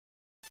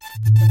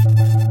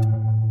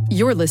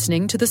You're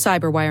listening to the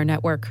Cyberwire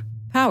Network,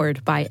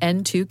 powered by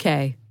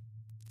N2K.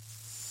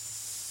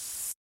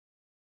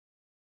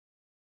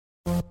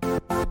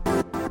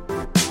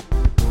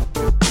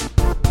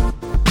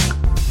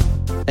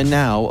 And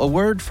now, a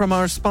word from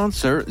our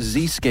sponsor,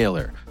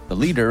 Zscaler, the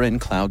leader in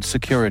cloud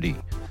security.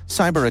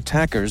 Cyber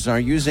attackers are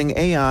using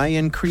AI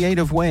in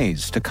creative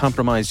ways to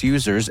compromise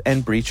users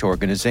and breach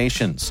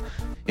organizations.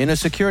 In a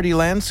security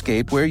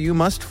landscape where you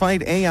must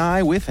fight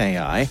AI with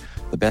AI,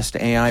 the best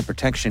AI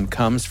protection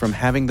comes from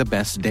having the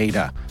best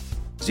data.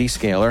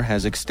 Zscaler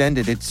has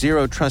extended its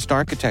zero-trust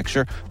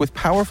architecture with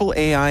powerful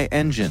AI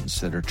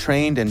engines that are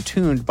trained and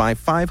tuned by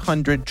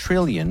 500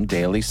 trillion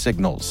daily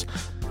signals.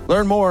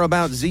 Learn more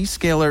about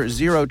Zscaler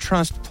Zero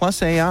Trust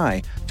Plus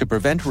AI to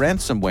prevent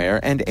ransomware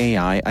and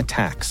AI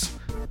attacks.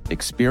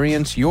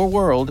 Experience your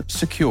world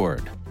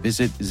secured.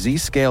 Visit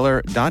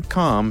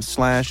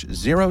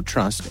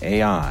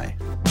zscaler.com/zerotrustai.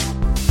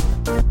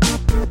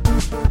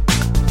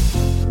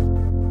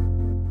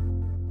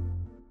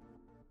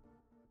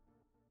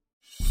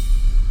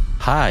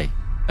 Hi,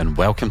 and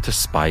welcome to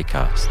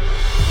Spycast.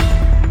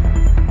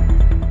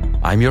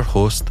 I'm your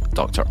host,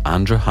 Dr.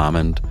 Andrew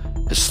Hammond,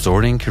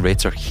 historian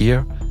curator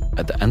here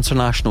at the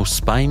International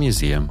Spy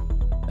Museum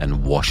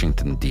in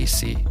Washington,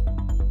 D.C.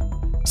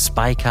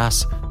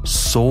 Spycast's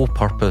sole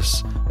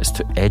purpose is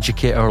to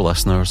educate our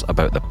listeners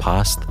about the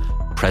past,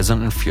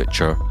 present and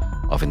future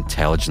of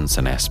intelligence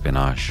and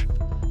espionage.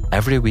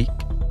 Every week,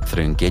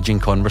 through engaging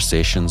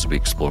conversations, we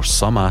explore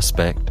some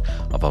aspect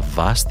of a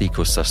vast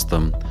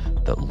ecosystem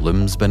that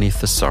looms beneath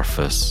the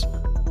surface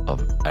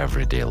of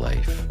everyday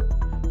life.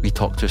 We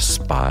talk to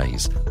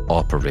spies,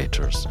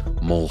 operators,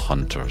 mole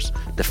hunters,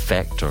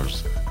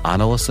 defectors,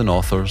 analysts and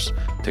authors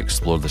to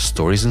explore the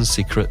stories and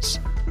secrets,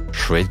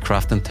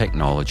 tradecraft and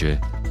technology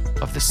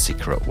of the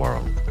secret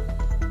world.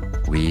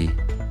 We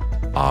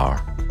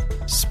are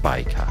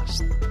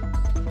Spycast.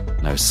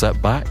 Now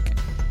sit back,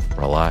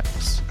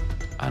 relax,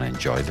 and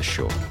enjoy the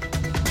show.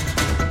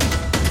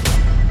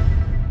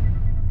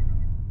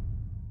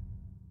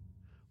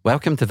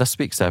 Welcome to this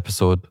week's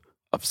episode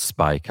of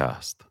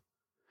Spycast.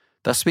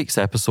 This week's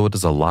episode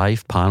is a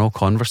live panel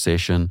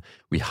conversation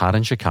we had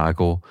in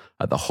Chicago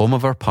at the home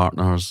of our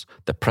partners,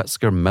 the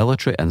Pritzker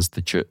Military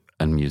Institute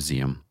and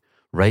Museum,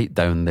 right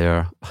down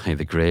there by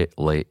the Great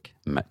Lake,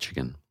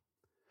 Michigan.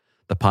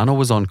 The panel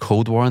was on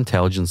Cold War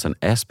intelligence and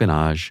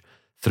espionage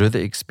through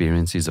the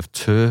experiences of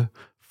two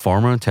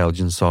former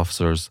intelligence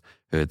officers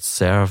who had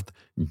served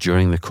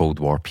during the Cold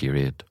War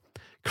period,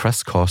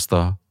 Chris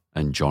Costa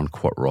and John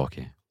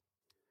Kwiatkowski.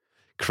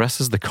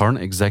 Chris is the current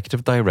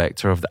executive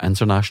director of the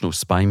International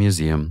Spy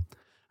Museum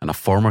and a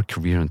former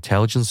career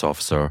intelligence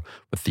officer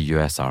with the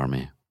US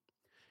Army.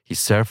 He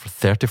served for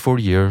 34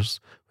 years,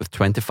 with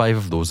 25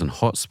 of those in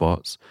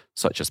hotspots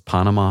such as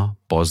Panama,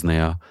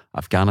 Bosnia,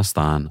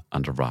 Afghanistan,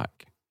 and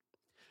Iraq.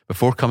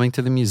 Before coming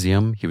to the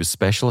museum, he was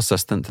special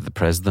assistant to the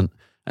president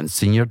and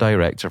senior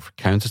director for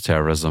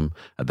counterterrorism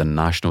at the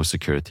National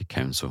Security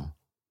Council.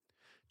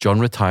 John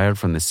retired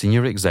from the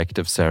senior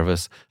executive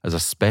service as a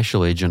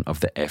special agent of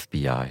the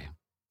FBI.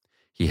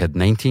 He had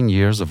 19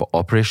 years of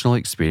operational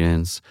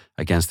experience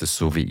against the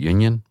Soviet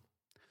Union,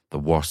 the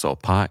Warsaw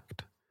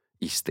Pact,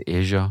 East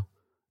Asia,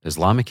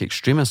 Islamic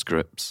extremist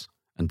groups,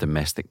 and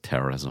domestic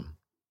terrorism.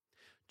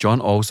 John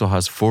also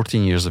has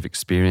 14 years of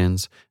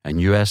experience in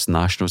US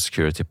national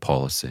security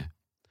policy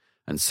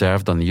and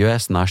served on the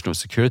US National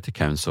Security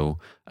Council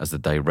as the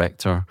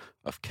Director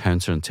of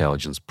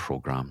Counterintelligence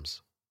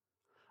Programs.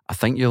 I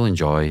think you'll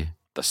enjoy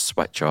the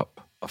switch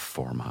up of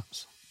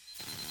formats.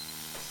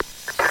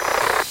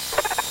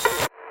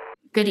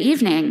 Good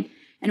evening,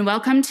 and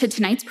welcome to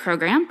tonight's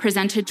program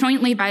presented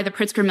jointly by the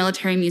Pritzker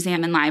Military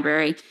Museum and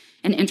Library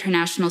and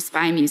International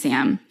Spy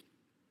Museum.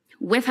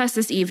 With us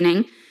this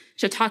evening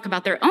to talk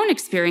about their own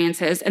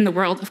experiences in the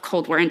world of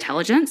Cold War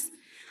intelligence,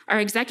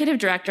 our Executive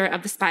Director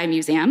of the Spy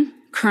Museum,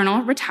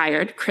 Colonel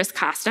retired Chris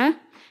Costa,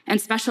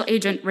 and Special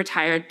Agent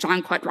retired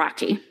John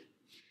Kwiatkowski.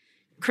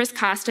 Chris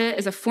Costa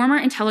is a former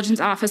intelligence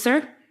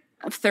officer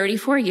of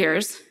 34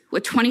 years,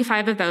 with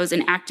 25 of those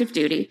in active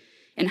duty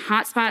in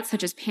hotspots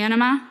such as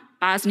Panama,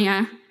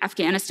 Bosnia,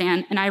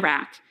 Afghanistan, and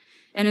Iraq,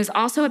 and is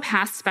also a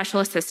past special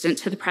assistant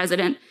to the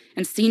president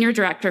and senior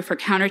director for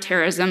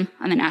counterterrorism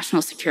on the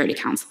National Security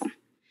Council.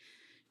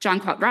 John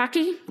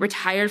Kwiatkowski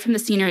retired from the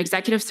senior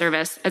executive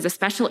service as a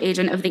special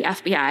agent of the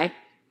FBI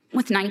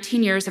with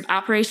 19 years of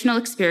operational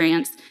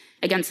experience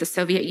against the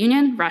Soviet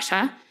Union,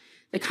 Russia,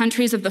 the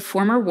countries of the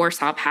former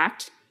Warsaw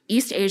Pact,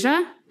 East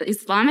Asia, the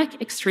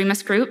Islamic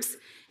extremist groups,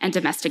 and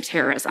domestic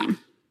terrorism.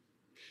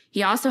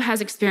 He also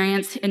has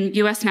experience in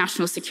U.S.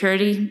 national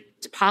security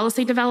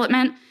policy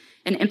development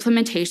and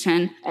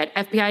implementation at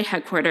FBI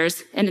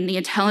headquarters and in the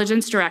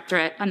Intelligence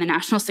Directorate on the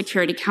National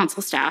Security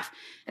Council staff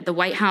at the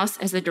White House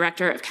as the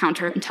Director of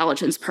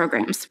Counterintelligence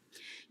Programs.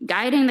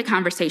 Guiding the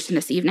conversation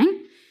this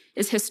evening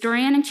is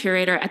historian and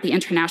curator at the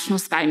International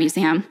Spy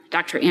Museum,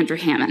 Dr. Andrew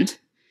Hammond.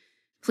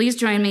 Please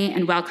join me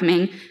in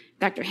welcoming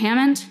Dr.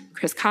 Hammond,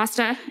 Chris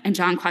Costa, and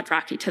John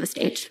Kwiatkowski to the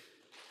stage.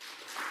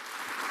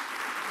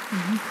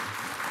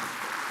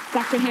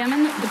 Dr.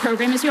 Hammond, the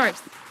program is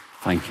yours.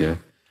 Thank you.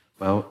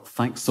 Well,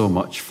 thanks so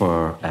much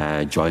for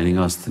joining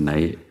us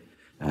tonight.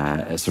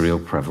 It's a real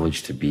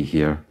privilege to be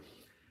here.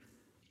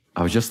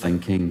 I was just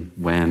thinking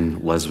when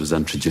Liz was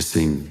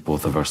introducing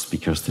both of our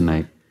speakers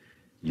tonight,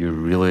 you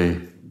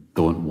really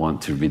don't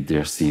want to read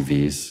their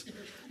CVs.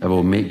 It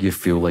will make you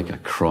feel like a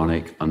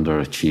chronic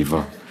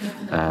underachiever.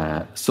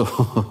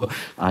 So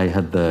I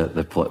had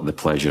the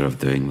pleasure of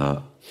doing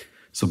that.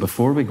 So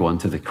before we go on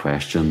to the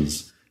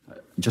questions,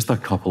 just a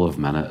couple of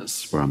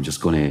minutes where I'm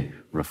just going to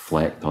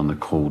reflect on the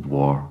Cold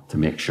War to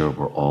make sure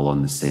we're all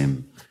on the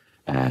same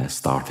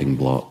starting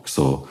block.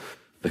 So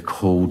the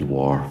Cold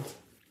War.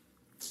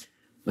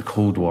 The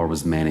Cold War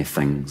was many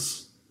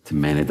things to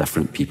many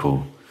different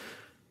people.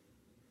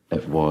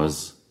 It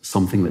was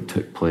something that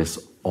took place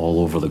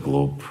all over the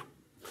globe.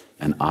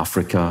 In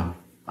Africa,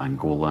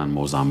 Angola and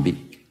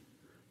Mozambique.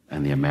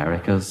 In the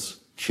Americas,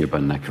 Cuba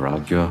and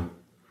Nicaragua.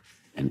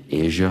 In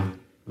Asia,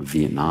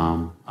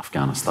 Vietnam,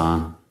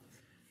 Afghanistan.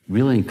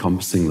 Really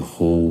encompassing the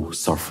whole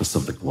surface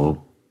of the globe.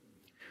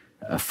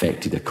 It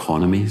affected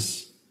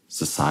economies,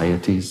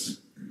 societies,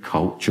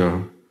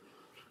 culture,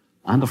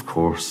 and of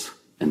course,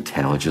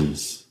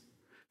 intelligence.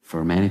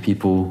 For many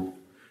people,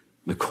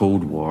 the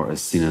Cold War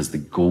is seen as the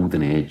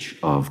golden age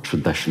of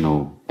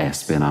traditional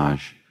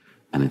espionage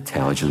and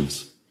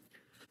intelligence.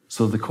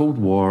 So the Cold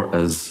War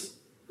is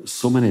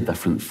so many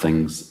different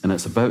things, and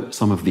it's about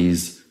some of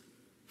these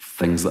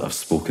things that I've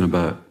spoken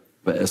about,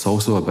 but it's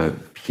also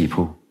about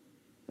people.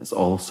 It's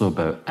also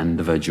about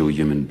individual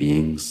human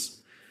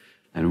beings.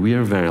 And we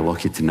are very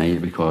lucky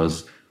tonight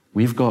because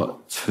we've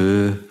got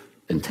two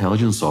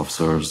intelligence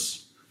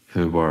officers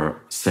who were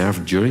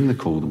served during the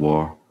Cold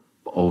War,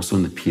 but also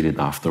in the period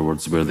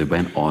afterwards where they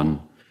went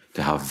on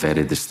to have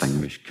very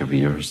distinguished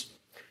careers.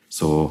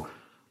 So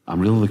I'm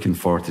really looking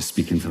forward to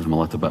speaking to them a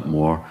little bit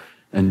more.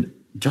 And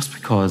just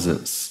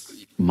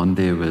because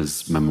Monday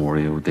was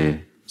Memorial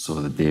Day, so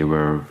the day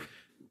where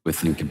we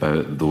think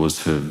about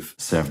those who've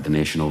served the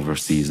nation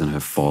overseas and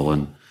have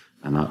fallen,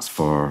 and that's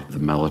for the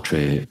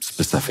military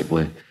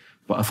specifically.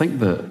 But I think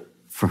that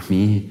for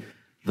me,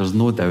 there's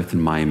no doubt in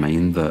my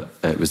mind that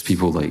it was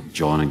people like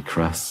John and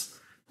Chris.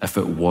 If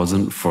it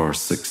wasn't for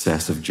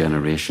successive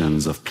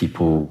generations of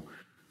people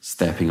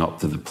stepping up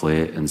to the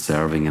plate and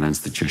serving in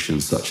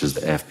institutions such as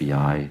the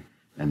FBI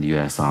and the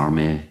US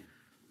Army,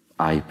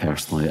 I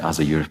personally, as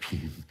a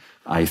European,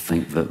 I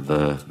think that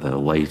the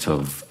light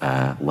of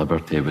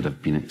liberty would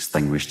have been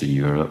extinguished in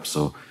Europe.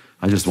 So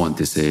I just want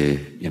to say,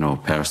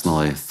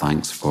 personally,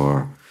 thanks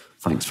for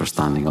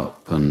standing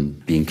up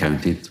and being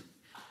counted.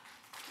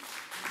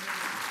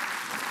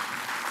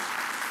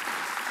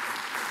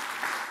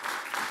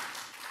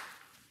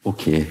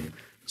 Okay,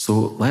 so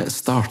let's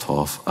start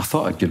off. I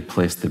thought a good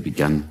place to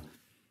begin.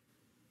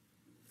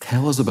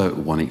 Tell us about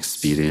one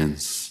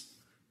experience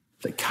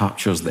that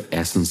captures the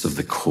essence of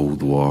the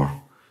Cold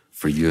War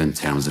for you in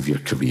terms of your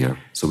career.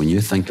 So when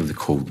you think of the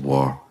Cold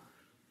War,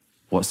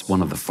 what's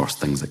one of the first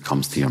things that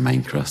comes to your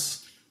mind,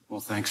 Chris?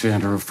 Well, thanks,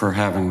 Andrew, for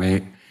having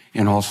me.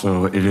 And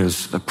also, it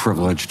is a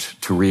privilege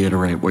to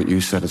reiterate what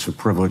you said. It's a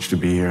privilege to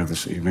be here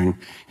this evening,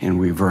 and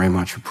we very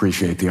much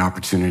appreciate the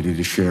opportunity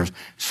to share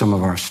some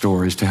of our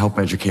stories to help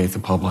educate the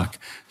public.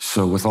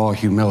 So with all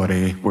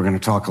humility, we're going to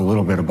talk a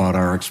little bit about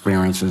our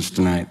experiences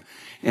tonight.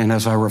 And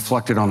as I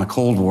reflected on the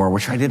Cold War,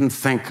 which I didn't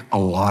think a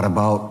lot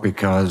about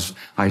because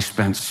I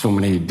spent so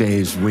many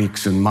days,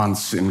 weeks, and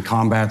months in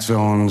combat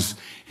zones,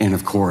 and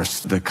of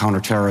course, the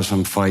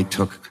counterterrorism fight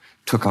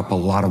took up a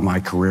lot of my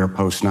career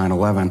post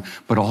 9/11.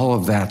 But all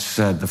of that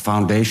said, the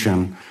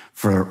foundation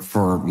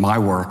for my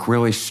work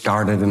really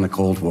started in the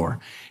Cold War.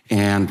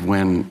 And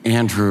when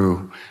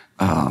Andrew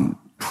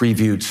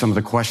previewed some of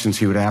the questions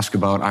he would ask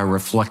about, I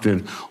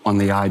reflected on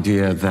the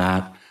idea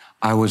that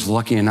I was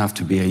lucky enough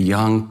to be a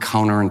young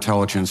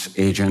counterintelligence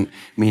agent,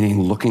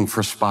 meaning looking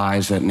for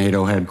spies at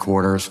NATO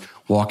headquarters,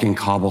 walking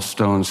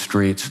cobblestone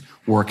streets,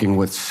 working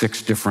with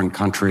 6 different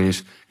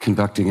countries,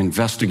 conducting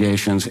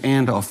investigations,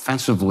 and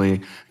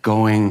offensively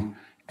going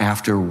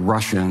after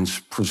Russians,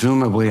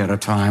 presumably at a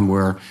time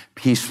where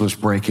peace was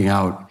breaking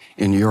out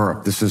in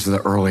Europe. This is the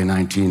early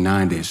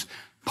 1990s,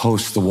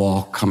 post the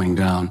wall coming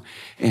down.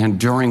 And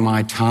during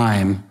my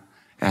time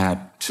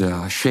at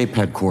SHAPE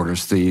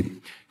headquarters, the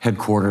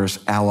headquarters,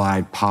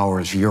 Allied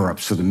Powers Europe.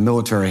 So the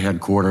military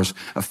headquarters,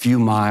 a few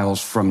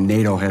miles from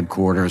NATO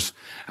headquarters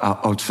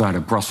outside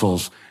of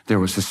Brussels, there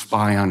was a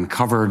spy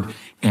uncovered,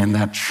 and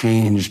that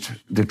changed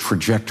the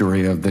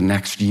trajectory of the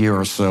next year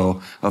or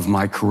so of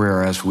my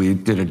career as we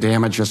did a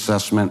damage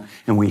assessment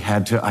and we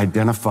had to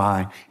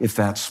identify if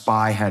that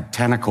spy had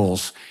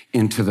tentacles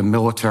into the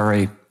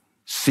military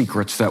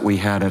secrets that we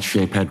had at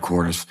SHAPE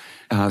headquarters.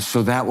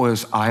 So that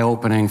was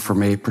eye-opening for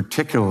me,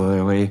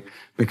 particularly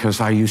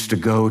because I used to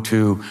go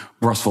to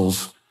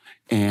Brussels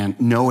and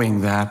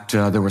knowing that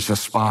there was a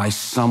spy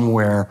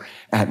somewhere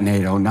at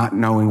NATO, not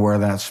knowing where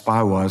that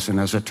spy was. And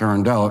as it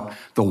turned out,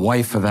 the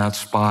wife of that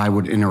spy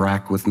would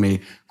interact with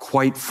me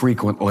quite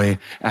frequently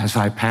as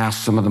I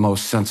passed some of the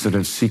most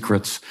sensitive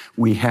secrets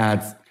we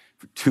had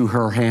to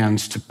her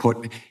hands to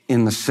put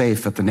in the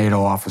safe at the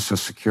NATO Office of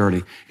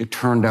Security. It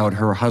turned out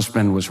her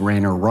husband was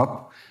Rainer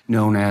Rupp,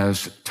 known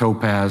as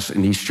Topaz,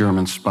 an East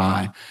German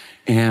spy.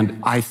 And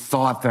I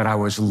thought that I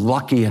was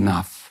lucky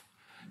enough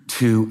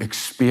to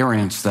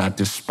experience that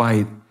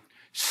despite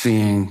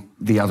seeing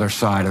the other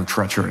side of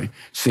treachery,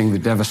 seeing the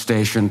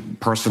devastation,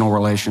 personal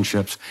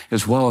relationships,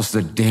 as well as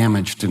the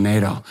damage to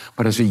NATO.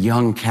 But as a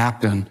young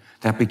captain,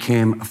 that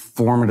became a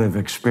formative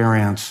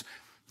experience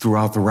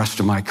throughout the rest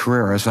of my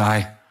career as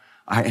I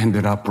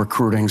ended up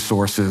recruiting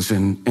sources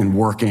and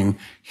working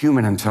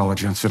human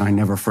intelligence, and I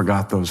never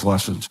forgot those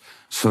lessons.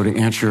 So to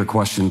answer your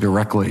question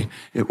directly,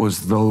 it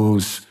was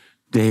those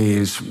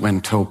days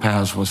when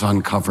Topaz was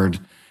uncovered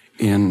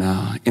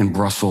in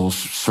Brussels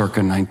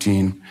circa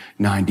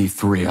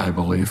 1993, I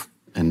believe.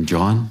 And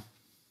John?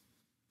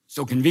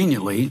 So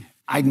conveniently,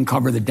 I can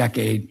cover the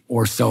decade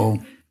or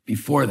so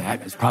before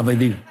that. It's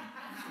probably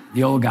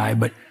the old guy.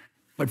 But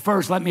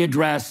first, let me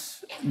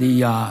address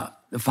the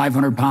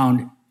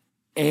 500-pound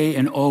A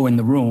and O in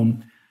the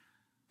room.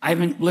 I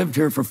haven't lived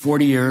here for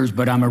 40 years,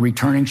 but I'm a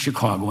returning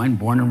Chicagoan,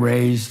 born and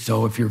raised.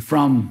 So if you're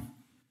from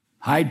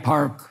Hyde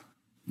Park,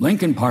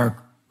 Lincoln Park,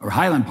 or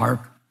Highland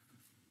Park,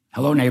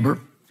 hello, neighbor.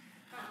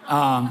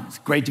 It's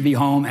great to be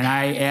home, and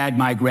I add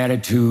my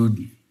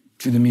gratitude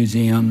to the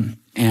museum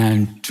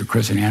and to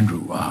Chris and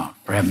Andrew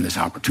for having this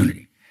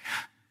opportunity.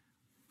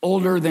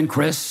 Older than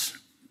Chris,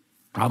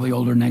 probably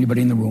older than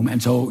anybody in the room,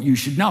 and so you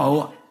should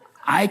know,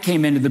 I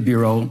came into the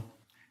Bureau,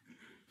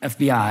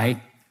 FBI,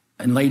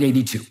 in late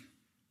 82.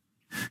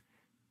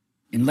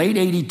 In late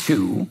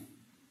 82,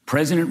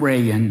 President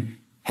Reagan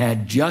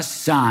had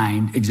just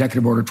signed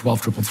Executive Order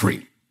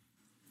 12333.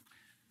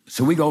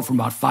 So we go from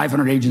about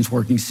 500 agents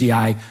working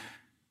CI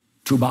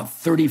to about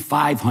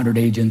 3,500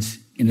 agents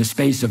in the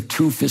space of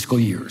 2 fiscal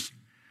years.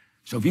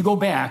 So if you go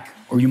back,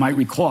 or you might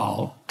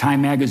recall,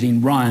 Time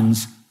Magazine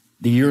runs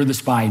the Year of the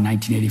Spy in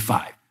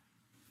 1985.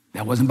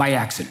 That wasn't by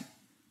accident.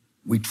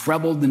 We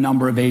trebled the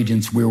number of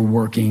agents we were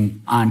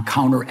working on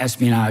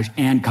counter-espionage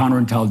and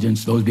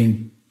counterintelligence, those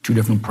being 2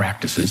 different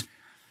practices.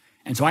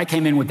 And so I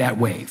came in with that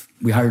wave.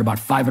 We hired about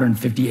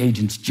 550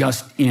 agents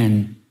just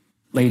in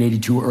late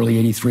 82, early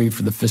 83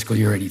 for the fiscal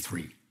year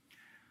 83.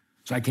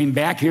 So I came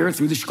back here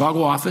through the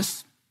Chicago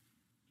office,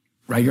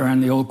 right here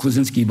on the old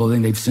Klaczynski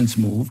building. They've since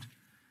moved.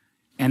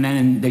 And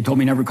then they told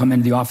me never come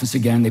into the office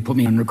again. They put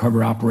me on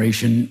undercover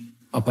operation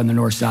up on the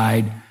north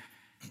side.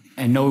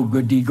 And no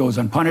good deed goes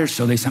unpunished,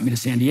 so they sent me to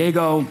San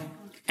Diego.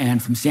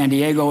 And from San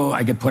Diego,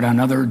 I get put on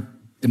other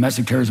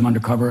domestic terrorism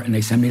undercover, and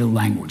they send me to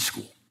language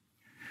school.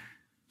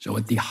 So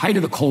at the height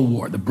of the Cold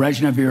War, the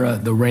Brezhnev era,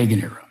 the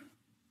Reagan era,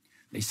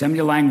 they send me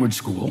to language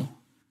school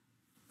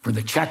for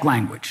the Czech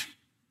language.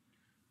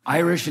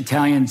 Irish,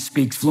 Italian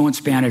speaks fluent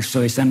Spanish,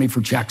 so they send me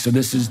for Czech. So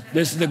this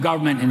is the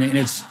government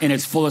in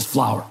its fullest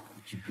flower.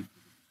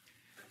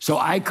 So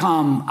I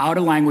come out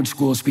of language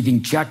school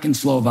speaking Czech and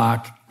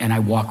Slovak, and I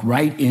walk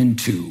right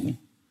into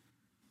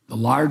the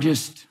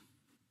largest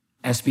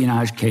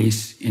espionage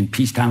case in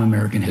peacetime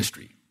American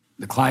history,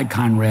 the Clyde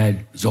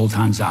Conrad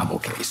Zoltan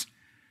Szabo case.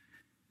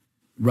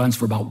 It runs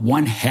for about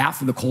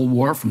 1/2 of the Cold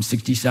War, from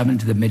 67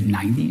 to the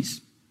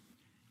mid-90s.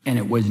 And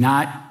it was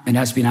not an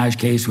espionage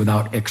case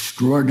without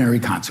extraordinary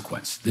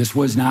consequence. This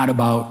was not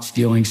about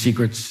stealing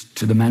secrets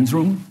to the men's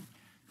room.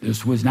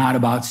 This was not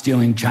about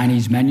stealing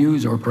Chinese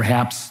menus or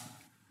perhaps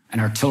an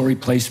artillery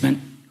placement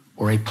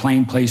or a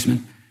plane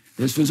placement.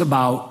 This was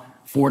about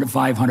 400 to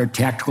 500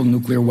 tactical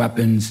nuclear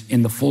weapons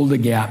in the Fulda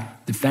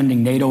Gap,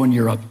 defending NATO and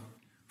Europe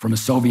from a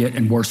Soviet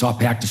and Warsaw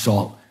Pact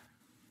assault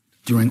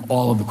during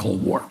all of the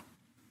Cold War.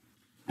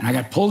 And I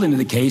got pulled into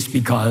the case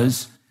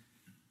because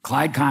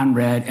Clyde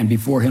Conrad, and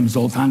before him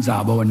Zoltan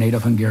Szabo, a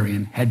native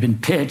Hungarian, had been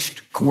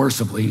pitched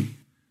coercively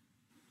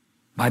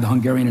by the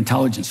Hungarian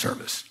intelligence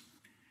service.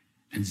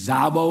 And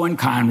Szabo and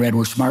Conrad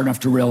were smart enough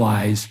to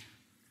realize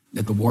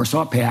that the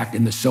Warsaw Pact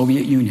and the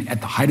Soviet Union,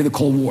 at the height of the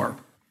Cold War,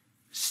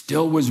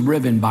 still was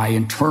riven by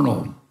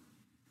internal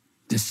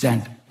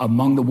dissent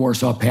among the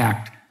Warsaw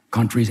Pact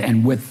countries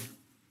and with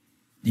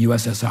the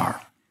USSR.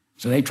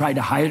 So they tried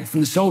to hide it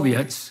from the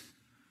Soviets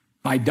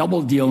by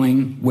double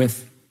dealing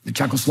with the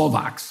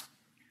Czechoslovaks.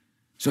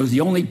 So as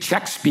the only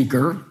Czech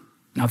speaker,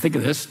 now think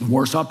of this, the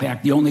Warsaw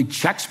Pact, the only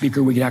Czech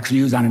speaker we could actually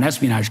use on an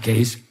espionage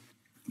case,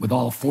 with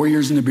all 4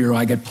 years in the Bureau,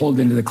 I get pulled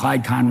into the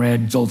Clyde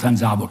Conrad Zoltan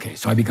Szabo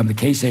case. So I become the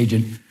case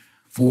agent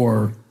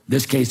for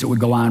this case that would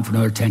go on for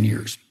another 10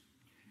 years.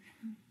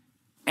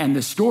 And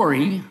the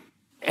story,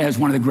 as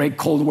one of the great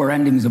Cold War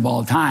endings of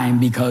all time,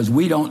 because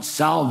we don't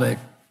solve it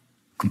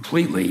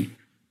completely,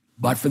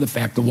 but for the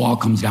fact the wall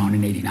comes down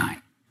in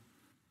 89.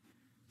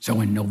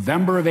 So in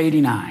November of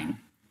 89,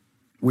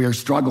 we are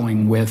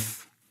struggling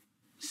with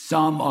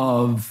some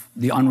of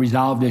the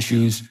unresolved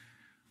issues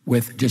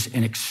with just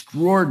an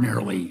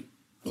extraordinarily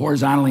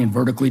horizontally and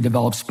vertically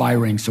developed spy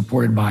ring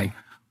supported by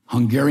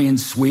Hungarian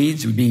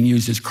Swedes who were being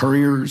used as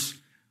couriers,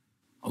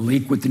 a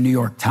leak with the New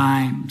York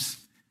Times,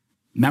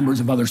 members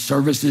of other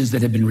services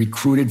that had been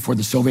recruited for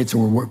the Soviets who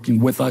were working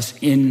with us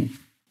in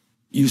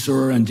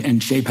USUR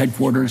and SHAPE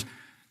headquarters.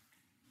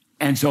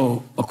 And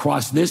so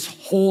across this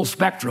whole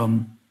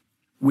spectrum,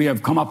 we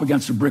have come up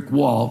against a brick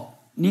wall,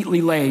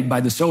 neatly laid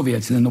by the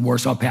Soviets and then the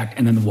Warsaw Pact,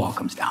 and then the wall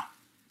comes down.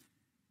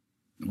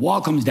 The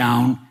wall comes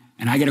down,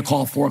 and I get a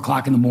call at 4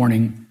 o'clock in the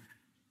morning.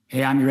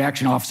 Hey, I'm your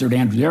action officer at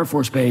Andrews Air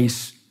Force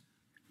Base.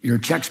 You're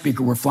a Czech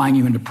speaker. We're flying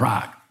you into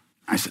Prague.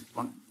 I said,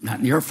 well, I'm not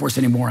in the Air Force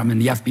anymore. I'm in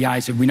the FBI. I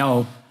said, we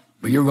know,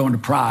 but you're going to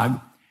Prague.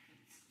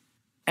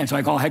 And so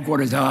I call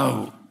headquarters.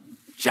 Oh,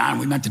 John,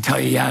 we meant to tell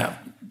you,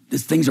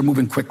 things are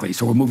moving quickly.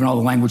 So we're moving all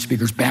the language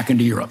speakers back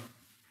into Europe.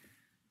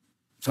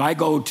 So I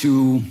go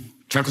to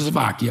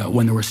Czechoslovakia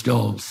when there were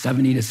still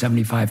 70 to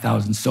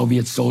 75,000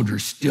 Soviet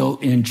soldiers still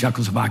in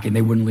Czechoslovakia, and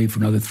they wouldn't leave for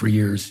another 3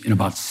 years in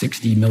about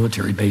 60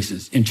 military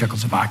bases in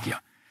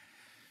Czechoslovakia.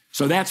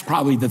 So that's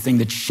probably the thing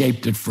that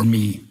shaped it for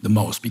me the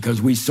most,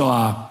 because we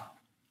saw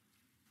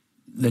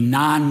the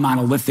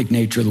non-monolithic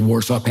nature of the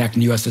Warsaw Pact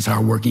and the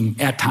USSR working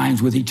at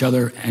times with each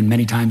other and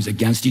many times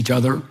against each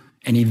other,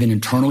 and even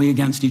internally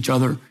against each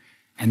other.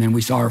 And then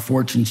we saw our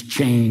fortunes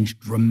change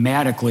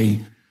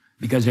dramatically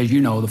because, as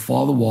you know, the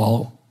fall of the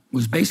wall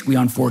was basically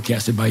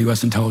unforecasted by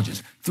U.S.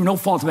 intelligence through no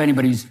fault of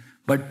anybody's.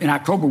 But in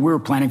October, we were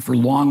planning for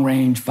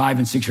long-range 5-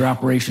 and 6-year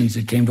operations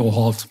that came to a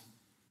halt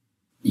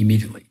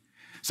immediately.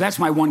 So that's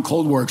my one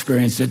Cold War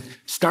experience. It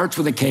starts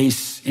with a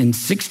case in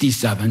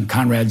 1967,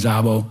 Konrad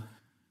Szabo,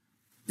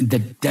 the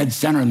dead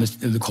center in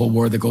the Cold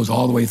War that goes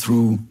all the way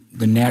through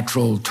the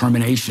natural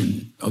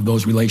termination of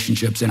those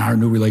relationships and our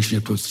new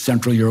relationship with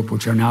Central Europe,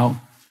 which are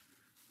now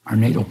our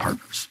NATO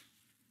partners.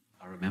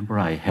 I remember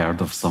I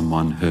heard of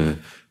someone who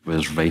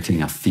was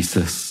writing a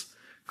thesis,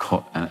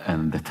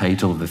 and the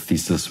title of the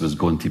thesis was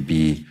going to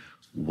be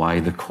Why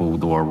the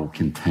Cold War Will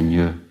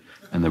Continue,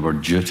 and they were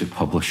due to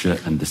publish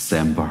it in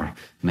December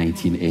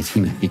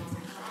 1989.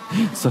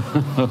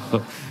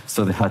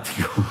 So they had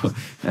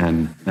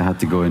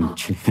to go and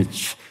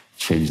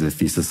change the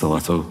thesis a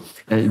little.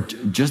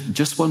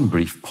 Just one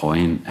brief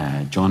point.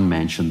 John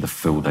mentioned the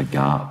Fulda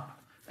Gap,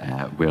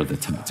 where the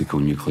tactical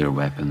nuclear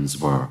weapons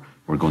were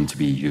going to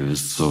be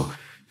used. So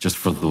just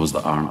for those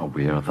that aren't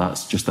aware,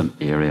 that's just an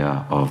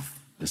area of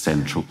the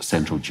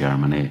central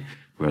Germany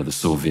where the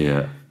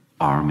Soviet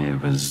army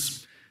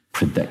was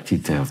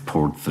predicted to have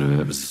poured through.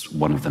 It was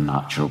one of the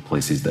natural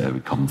places that it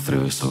would come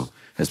through. So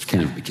it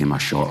kind of became a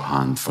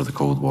shorthand for the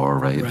Cold War,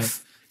 right?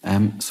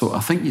 So I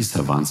think you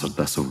have answered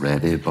this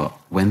already, but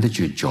when did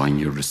you join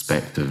your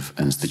respective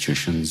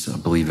institutions? I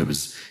believe it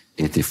was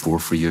 84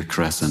 for you,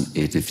 Chris, and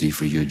 83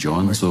 for you,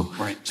 John. So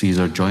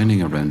you are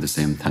joining around the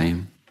same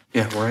time.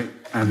 Yeah, right.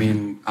 I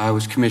mean, I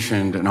was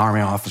commissioned an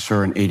Army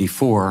officer in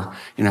 84,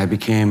 and I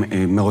became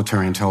a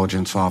military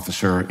intelligence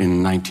officer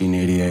in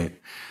 1988.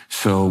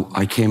 So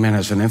I came in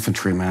as an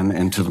infantryman,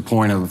 and to the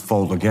point of the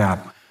Fulda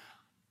Gap,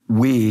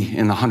 we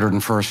in the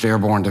 101st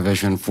Airborne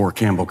Division, Fort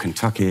Campbell,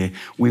 Kentucky,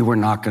 we were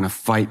not going to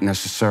fight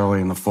necessarily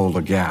in the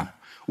Fulda Gap.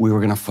 We were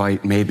going to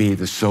fight maybe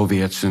the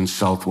Soviets in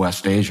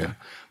Southwest Asia.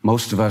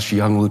 Most of us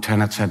young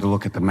lieutenants had to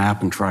look at the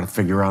map and try to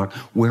figure out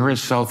where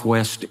is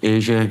Southwest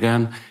Asia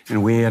again?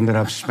 And we ended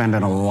up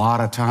spending a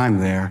lot of time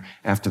there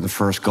after the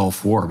first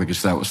Gulf War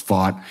because that was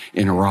fought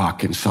in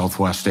Iraq and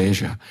Southwest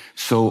Asia.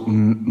 So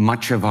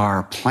much of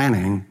our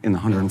planning in the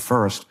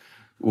 101st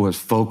was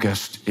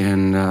focused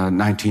in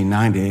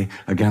 1990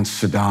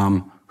 against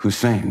Saddam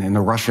Hussein. And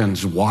the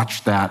Russians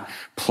watched that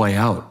play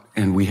out.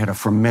 And we had a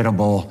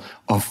formidable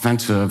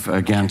offensive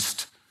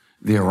against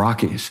the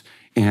Iraqis.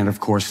 And of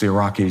course, the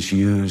Iraqis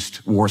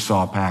used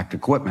Warsaw Pact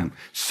equipment,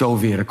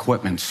 Soviet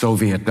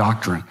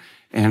doctrine,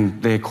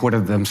 and they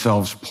acquitted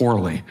themselves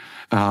poorly.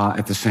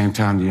 At the same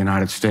time, the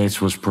United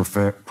States was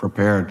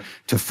prepared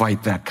to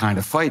fight that kind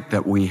of fight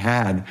that we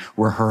had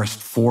rehearsed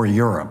for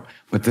Europe.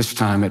 But this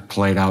time it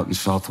played out in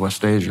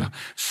Southwest Asia.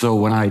 So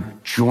when I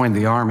joined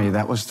the Army,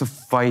 that was the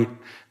fight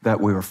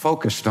that we were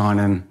focused on.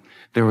 And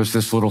there was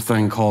this little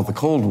thing called the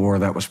Cold War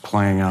that was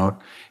playing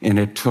out, and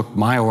it took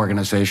my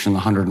organization, the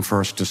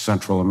 101st, to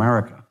Central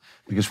America.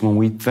 Because when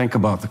we think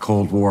about the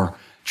Cold War,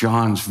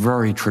 John's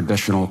very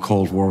traditional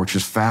Cold War, which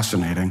is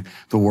fascinating,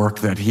 the work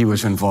that he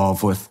was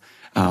involved with,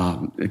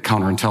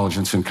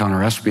 counterintelligence and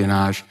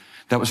counterespionage,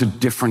 that was a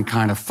different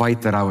kind of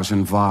fight that I was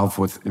involved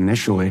with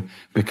initially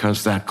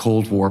because that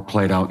Cold War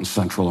played out in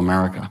Central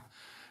America.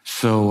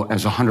 So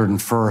as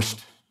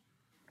 101st,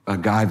 a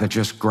guy that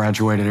just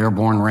graduated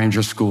Airborne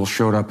Ranger School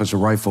showed up as a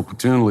rifle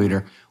platoon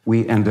leader.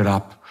 We ended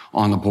up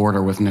on the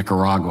border with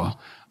Nicaragua,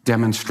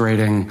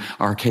 demonstrating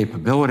our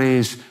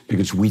capabilities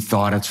because we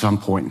thought at some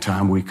point in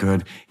time we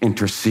could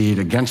intercede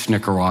against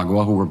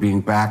Nicaragua, who were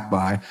being backed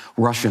by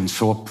Russians.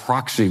 So a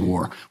proxy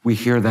war. We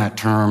hear that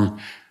term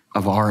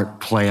of art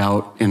play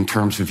out in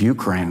terms of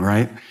Ukraine,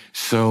 right?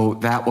 So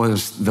that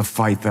was the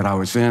fight that I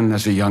was in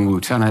as a young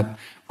lieutenant,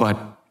 but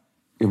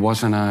it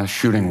wasn't a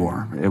shooting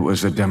war. It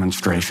was a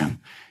demonstration.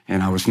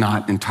 And I was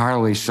not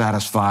entirely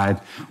satisfied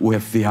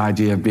with the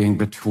idea of being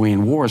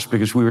between wars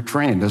because we were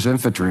trained as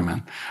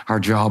infantrymen. Our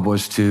job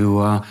was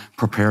to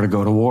prepare to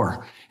go to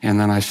war. And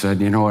then I said,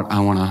 you know what, I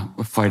want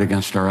to fight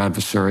against our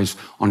adversaries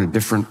on a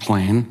different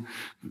plane,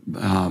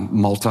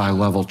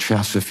 multi-level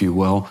chess, if you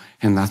will.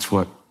 And that's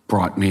what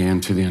brought me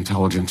into the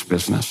intelligence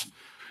business.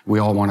 we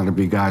all wanted to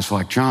be guys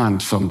like John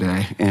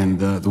someday, and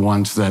the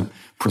ones that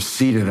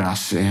preceded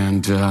us.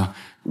 And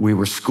we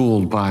were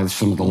schooled by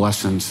some of the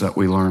lessons that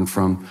we learned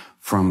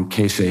from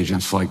case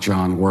agents like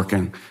John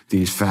working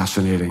these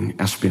fascinating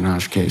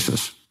espionage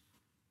cases.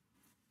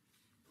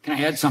 Can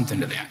I add something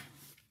to that?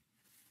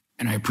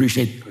 And I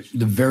appreciate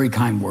the very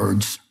kind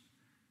words.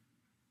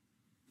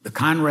 The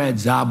Conrad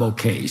Szabo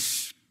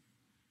case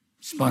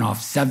spun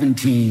off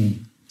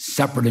 17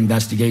 separate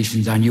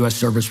investigations on U.S.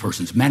 service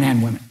persons, men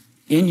and women,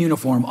 in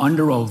uniform,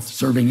 under oath,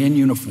 serving in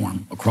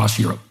uniform across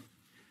Europe.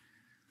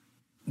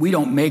 We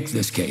don't make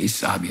this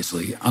case,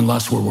 obviously,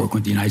 unless we're working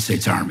with the United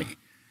States Army.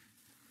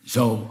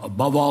 So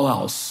above all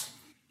else,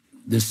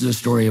 this is a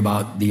story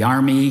about the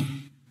Army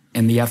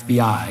and the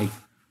FBI,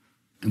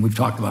 and we've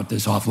talked about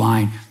this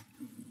offline.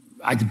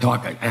 I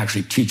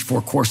actually teach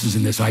 4 courses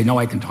in this, so I know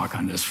I can talk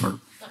on this for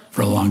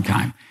a long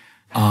time.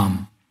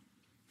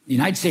 The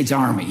United States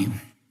Army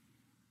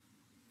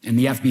and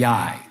the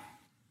FBI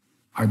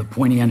are the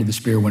pointy end of the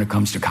spear when it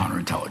comes to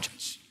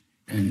counterintelligence.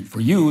 And for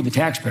you, the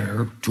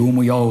taxpayer, to whom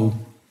we owe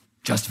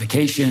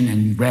justification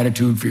and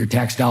gratitude for your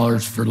tax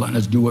dollars for letting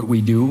us do what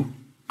we do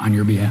on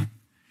your behalf,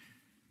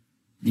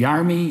 the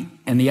Army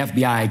and the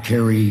FBI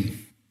carry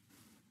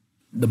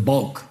the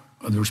bulk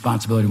of the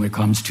responsibility when it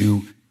comes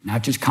to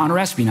not just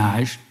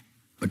counterespionage,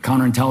 but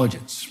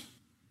counterintelligence.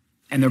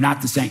 And they're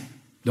not the same.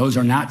 Those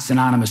are not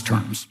synonymous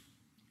terms.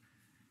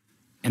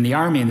 And the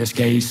Army, in this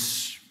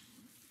case,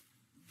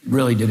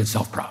 really did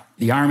itself proud.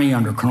 The Army,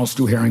 under Colonel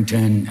Stu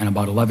Harrington and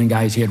about 11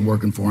 guys he had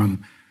working for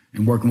him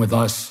and working with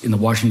us in the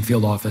Washington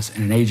field office,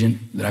 and an agent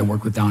that I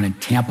worked with down in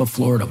Tampa,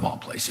 Florida, of all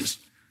places.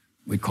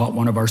 We caught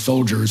one of our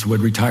soldiers who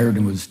had retired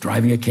and was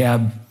driving a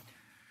cab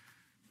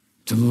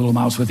to the Little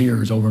Mouse with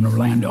Ears over in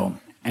Orlando.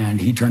 And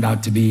he turned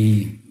out to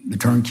be the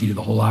turnkey to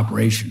the whole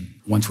operation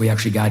once we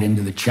actually got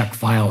into the check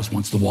files,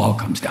 once the wall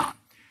comes down.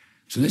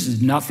 So this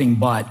is nothing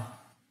but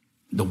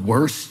the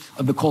worst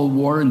of the Cold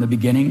War in the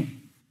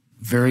beginning.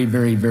 Very,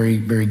 very, very,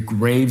 very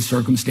grave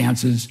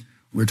circumstances.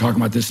 We were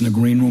talking about this in the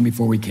green room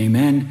before we came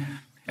in.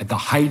 At the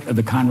height of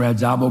the Conrad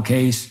Szabo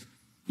case,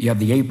 you have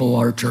the Able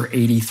Archer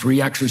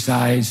 83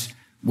 exercise,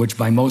 which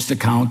by most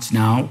accounts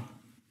now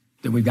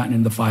that we've gotten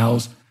into the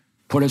files,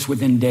 put us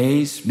within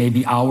days,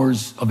 maybe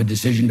hours of a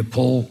decision to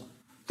pull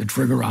the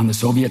trigger on the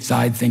Soviet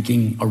side,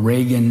 thinking a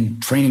Reagan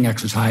training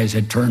exercise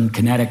had turned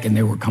kinetic and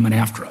they were coming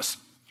after us.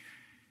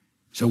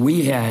 So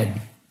we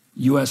had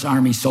U.S.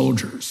 Army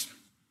soldiers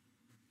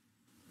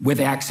with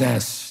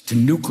access to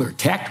nuclear,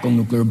 tactical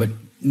nuclear, but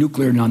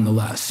nuclear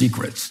nonetheless,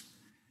 secrets.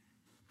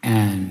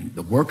 And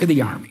the work of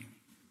the Army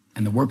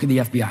and the work of the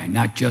FBI,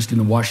 not just in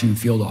the Washington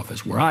field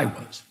office where I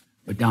was,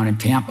 but down in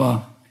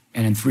Tampa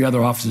and in 3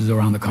 other offices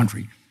around the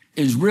country,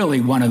 is really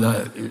one of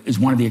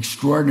the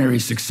extraordinary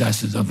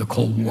successes of the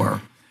Cold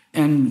War,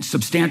 and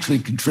substantially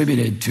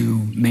contributed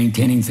to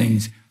maintaining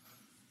things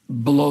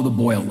below the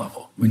boil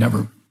level.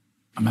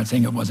 I'm not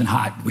saying it wasn't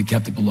hot, we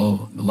kept it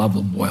below the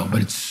level of boil,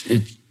 but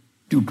it's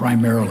due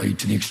primarily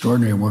to the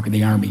extraordinary work of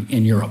the Army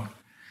in Europe,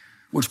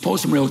 which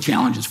posed some real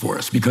challenges for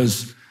us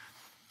because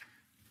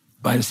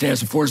by the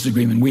Status of Forces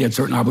Agreement, we had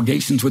certain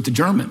obligations with the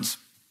Germans.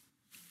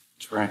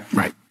 That's right.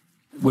 Right,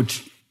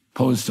 which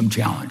posed some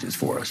challenges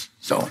for us,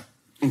 so.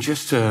 And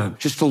just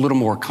a little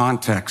more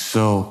context.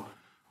 So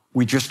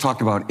we just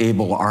talked about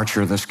Able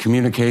Archer, this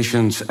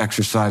communications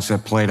exercise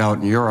that played out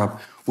in Europe,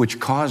 which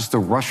caused the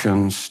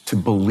Russians to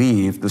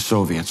believe, the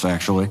Soviets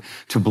actually,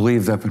 to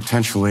believe that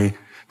potentially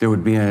there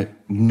would be a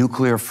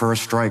nuclear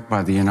first strike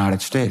by the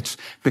United States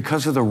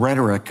because of the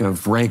rhetoric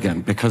of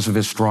Reagan, because of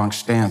his strong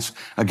stance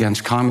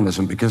against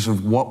communism, because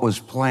of what was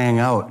playing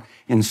out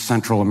in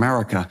Central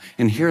America.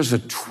 And here's a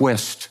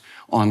twist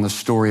on the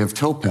story of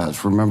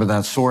Topaz. Remember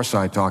that source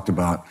I talked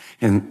about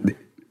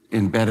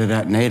embedded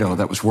at NATO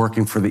that was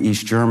working for the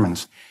East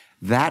Germans?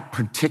 That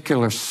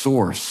particular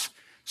source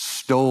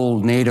stole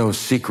NATO's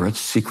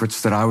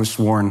secrets that I was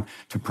sworn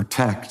to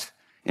protect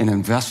and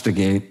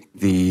investigate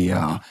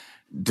the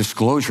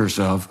disclosures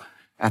of.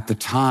 At the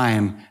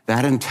time,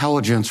 that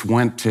intelligence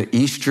went to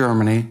East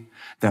Germany,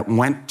 that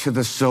went to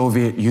the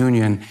Soviet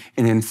Union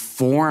and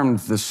informed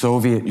the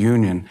Soviet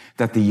Union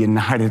that the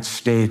United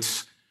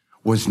States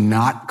was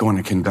not going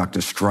to conduct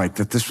a strike,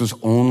 that this was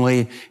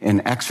only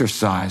an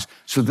exercise.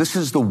 So this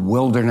is the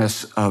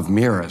wilderness of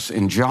mirrors.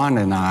 And John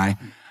and I,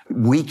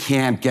 we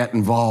can't get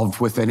involved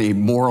with any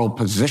moral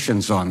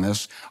positions on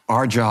this.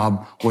 Our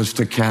job was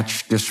to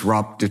catch,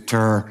 disrupt,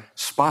 deter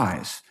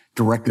spies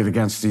directed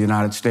against the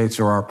United States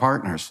or our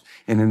partners.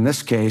 And in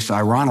this case,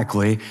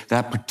 ironically,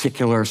 that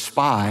particular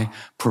spy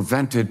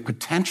prevented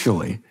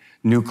potentially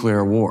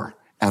nuclear war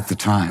at the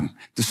time.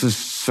 This is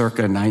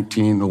circa the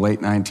late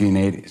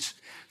 1980s.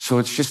 So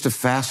it's just a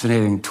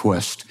fascinating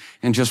twist.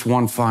 And just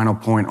one final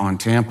point on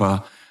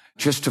Tampa,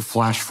 just to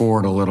flash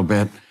forward a little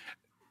bit,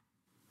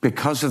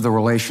 because of the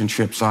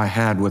relationships I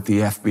had with the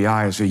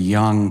FBI as a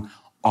young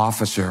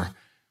officer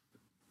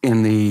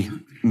in the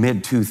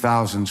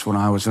mid-2000s when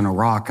I was in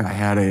Iraq, I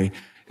had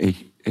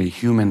a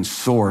human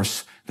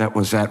source that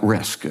was at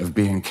risk of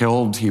being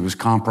killed. He was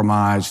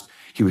compromised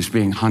He was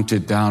being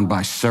hunted down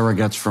by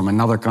surrogates from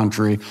another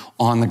country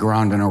on the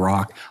ground in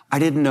Iraq. I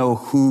didn't know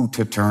who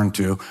to turn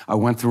to. I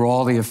went through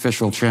all the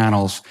official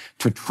channels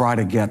to try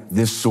to get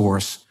this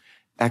source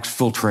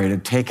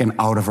exfiltrated, taken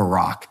out of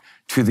Iraq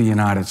to the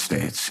United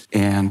States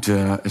and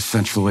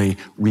essentially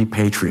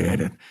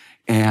repatriated.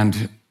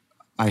 And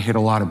I hit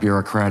a lot of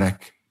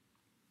bureaucratic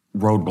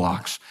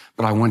roadblocks,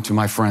 but I went to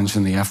my friends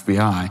in the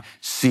FBI,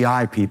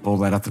 CI people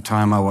that at the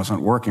time I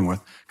wasn't working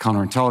with,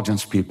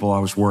 counterintelligence people. I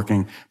was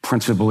working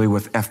principally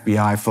with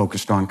FBI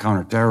focused on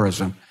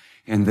counterterrorism,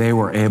 and they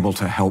were able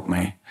to help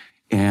me.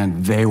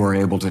 And they were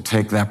able to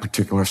take that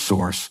particular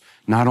source,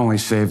 not only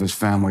save his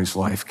family's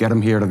life, get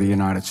him here to the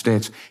United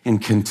States,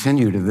 and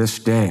continue to this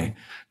day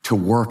to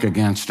work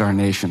against our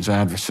nation's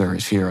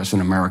adversaries here as an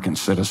American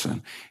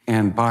citizen.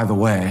 And by the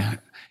way,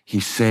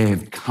 he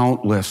saved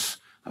countless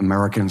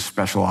American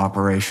special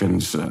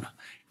operations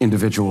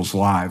individuals'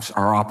 lives,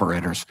 our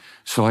operators.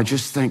 So I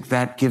just think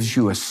that gives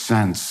you a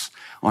sense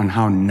on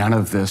how none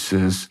of this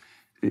is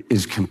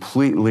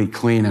completely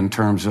clean in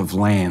terms of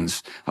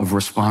lanes of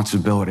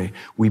responsibility.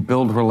 We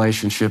build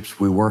relationships,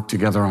 we work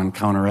together on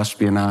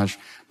counterespionage,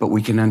 but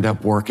we can end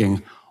up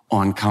working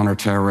on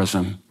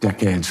counterterrorism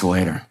decades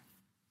later.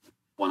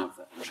 One of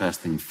the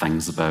interesting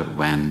things about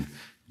when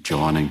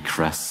John and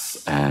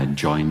Chris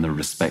joined their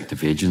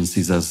respective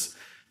agencies is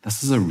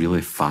this is a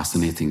really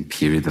fascinating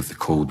period of the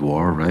Cold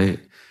War, right?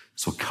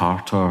 So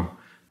Carter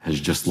has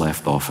just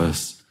left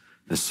office.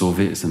 The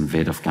Soviets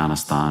invade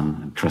Afghanistan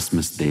on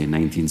Christmas Day,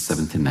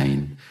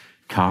 1979.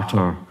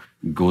 Carter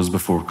goes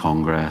before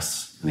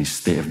Congress in his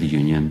State of the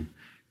Union,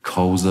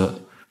 calls it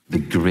the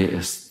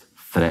greatest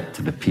threat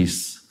to the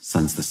peace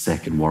since the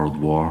Second World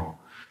War.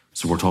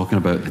 So we're talking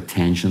about the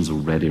tensions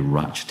already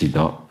ratcheted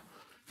up.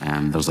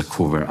 There's a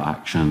covert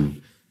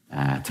action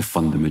to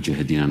fund the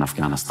Mujahideen in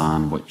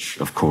Afghanistan, which,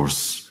 of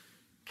course,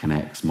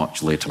 connects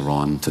much later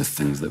on to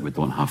things that we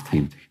don't have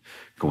time to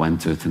go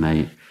into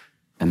tonight.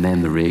 And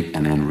then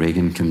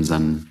Reagan comes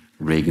in.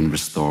 Reagan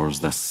restores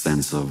this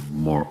sense of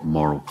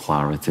moral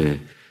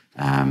clarity.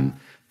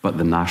 But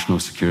the National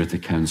Security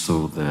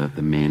Council,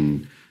 the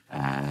main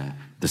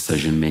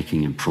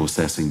decision-making and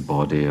processing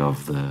body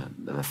of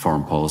the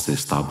foreign policy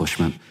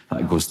establishment,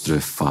 that goes through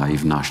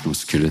 5 national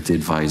security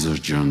advisors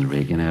during the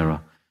Reagan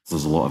era.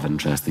 There's a lot of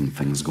interesting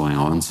things going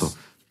on. So,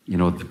 you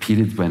know, the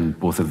period when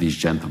both of these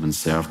gentlemen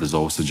served is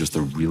also just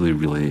a really,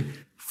 really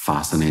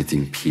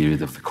fascinating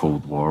period of the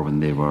Cold War when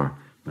they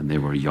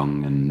were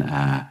young and,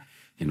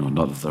 you know,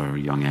 not that they're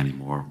young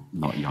anymore,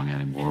 not young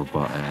anymore,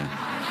 but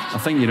I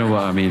think you know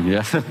what I mean,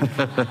 yeah.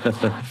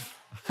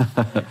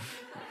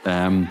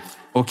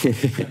 Okay.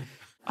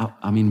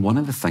 I mean, one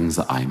of the things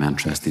that I'm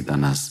interested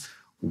in is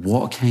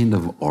what kind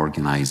of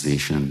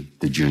organization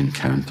did you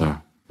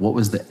encounter? What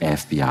was the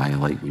FBI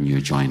like when you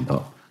joined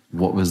up?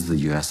 What was the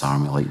US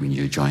Army like when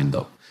you joined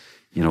up?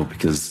 You know,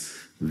 because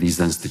these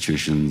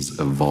institutions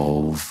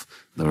evolve.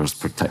 There's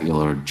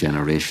particular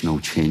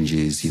generational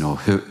changes. You know,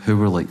 who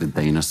were like the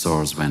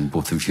dinosaurs when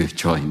both of you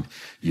joined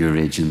your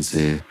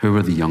agency? Who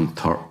were the young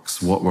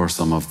Turks? What were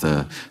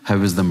how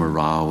was the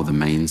morale, the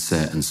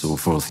mindset, and so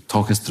forth?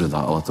 Talk us through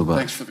that a little bit.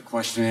 Thanks for the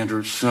question,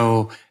 Andrew.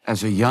 So,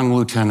 as a young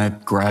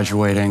lieutenant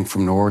graduating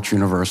from Norwich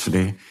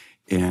University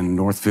in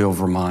Northfield,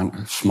 Vermont,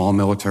 a small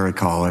military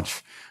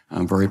college,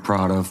 I'm very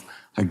proud of.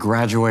 I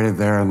graduated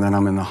there, and then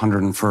I'm in the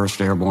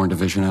 101st Airborne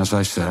Division, as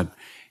I said.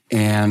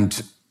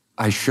 And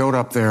I showed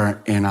up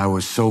there, and I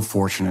was so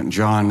fortunate.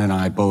 John and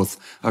I both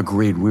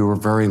agreed we were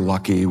very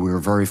lucky. We were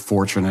very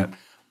fortunate.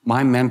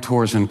 My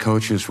mentors and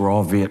coaches were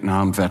all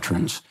Vietnam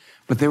veterans,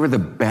 but they were the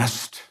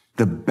best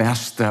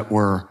that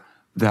were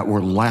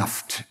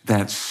left,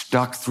 that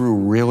stuck through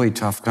really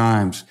tough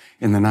times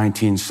in the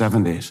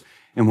 1970s.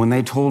 And when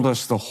they told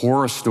us the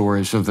horror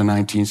stories of the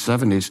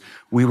 1970s,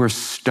 we were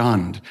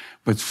stunned,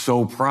 but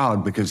so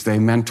proud because they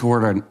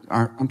mentored,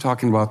 I'm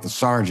talking about the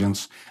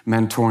sergeants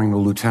mentoring the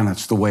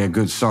lieutenants the way a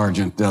good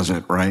sergeant does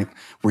it, right?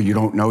 Where you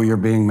don't know you're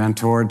being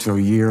mentored till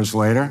years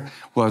later.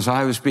 Well, as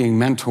I was being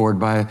mentored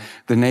by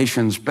the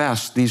nation's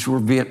best, these were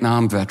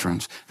Vietnam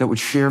veterans that would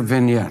share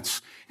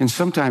vignettes. And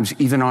sometimes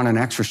even on an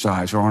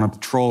exercise or on a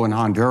patrol in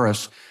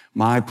Honduras,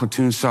 my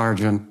platoon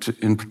sergeant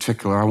in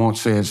particular, I won't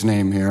say his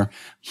name here,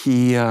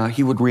 he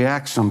would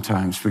react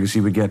sometimes because he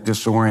would get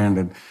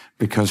disoriented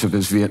because of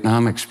his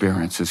Vietnam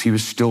experiences. He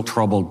was still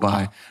troubled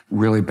by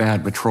really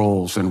bad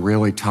patrols and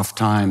really tough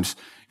times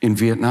in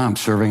Vietnam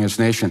serving his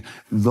nation.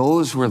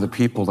 Those were the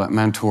people that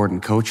mentored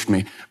and coached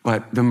me,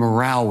 but the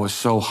morale was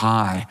so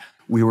high.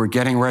 We were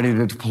getting ready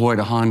to deploy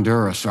to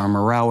Honduras. Our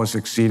morale was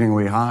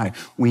exceedingly high.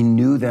 We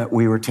knew that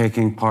we were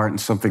taking part in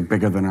something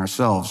bigger than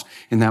ourselves.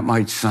 And that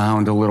might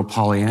sound a little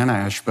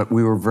Pollyanna-ish, but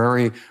we were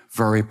very,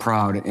 very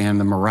proud, and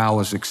the morale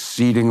was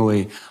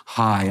exceedingly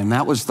high. And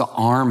that was the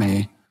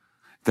Army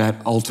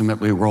that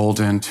ultimately rolled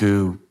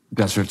into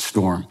Desert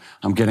Storm.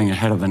 I'm getting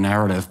ahead of the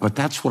narrative, but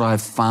that's what I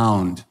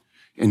found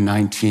in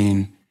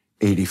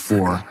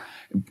 1984.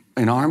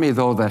 An Army,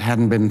 though, that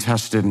hadn't been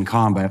tested in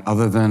combat,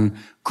 other than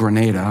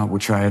Grenada,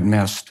 which I had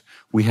missed.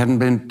 We hadn't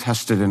been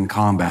tested in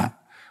combat,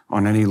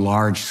 on any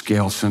large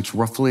scale since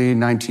roughly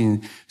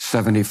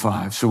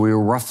 1975. So we were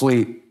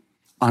roughly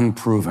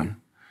unproven.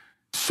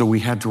 So we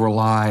had to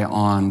rely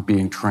on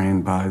being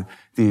trained by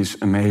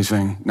these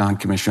amazing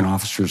non-commissioned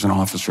officers and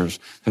officers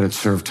that had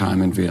served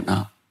time in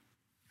Vietnam.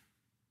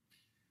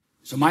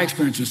 So my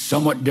experience was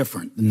somewhat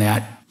different than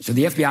that. So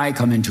the FBI I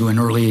come into in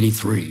early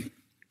 83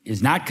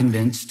 is not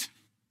convinced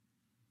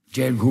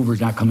J. Edgar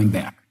Hoover's not coming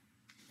back.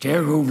 J.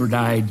 Edgar Hoover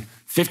died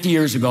 50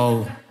 years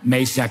ago,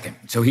 May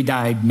 2nd. So he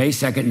died May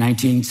 2nd,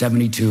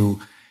 1972.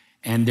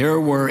 And there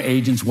were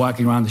agents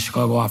walking around the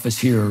Chicago office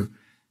here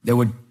that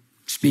would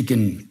speak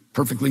in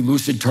perfectly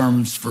lucid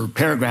terms for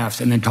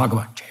paragraphs and then talk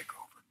about J. Edgar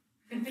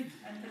Hoover.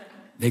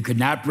 They could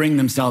not bring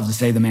themselves to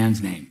say the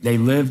man's name. They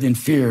lived in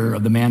fear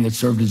of the man that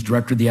served as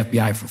director of the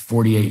FBI for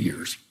 48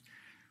 years.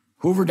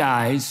 Hoover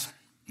dies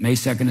May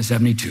 2nd of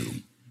 72.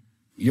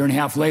 A year and a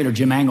half later,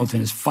 Jim Angleton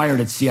is fired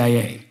at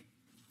CIA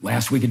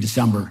last week of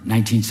December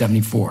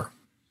 1974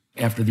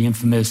 after the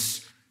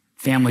infamous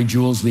family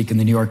jewels leak in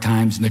the New York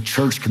Times and the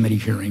Church Committee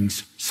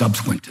hearings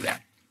subsequent to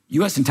that.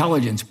 U.S.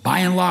 intelligence, by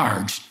and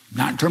large,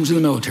 not in terms of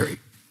the military,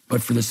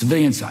 but for the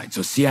civilian side,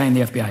 so CIA and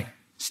the FBI,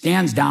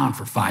 stands down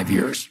for 5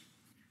 years.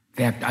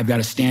 In fact, I've got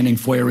a standing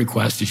FOIA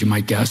request, as you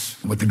might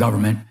guess, with the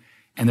government.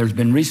 And there's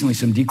been recently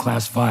some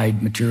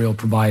declassified material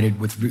provided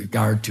with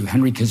regard to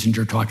Henry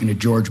Kissinger talking to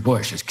George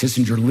Bush. As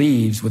Kissinger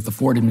leaves with the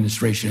Ford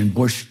administration and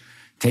Bush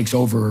takes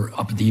over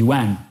up at the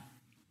UN,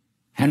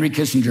 Henry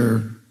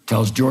Kissinger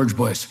tells George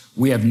Bush,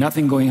 we have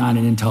nothing going on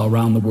in intel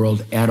around the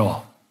world at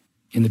all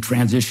in the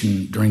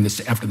transition during this,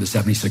 after the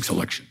 76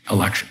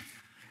 election.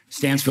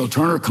 Stansfield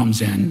Turner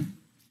comes in,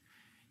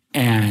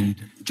 and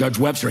Judge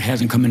Webster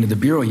hasn't come into the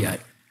Bureau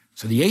yet.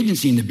 So the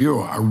agency and the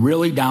Bureau are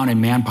really down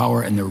in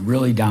manpower and they're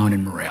really down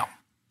in morale.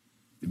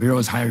 The Bureau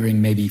is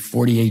hiring maybe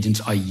 40 agents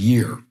a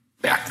year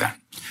back then.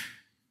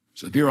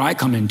 So the Bureau I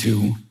come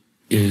into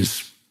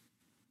is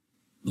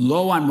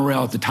low on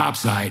morale at the top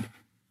side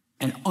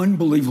and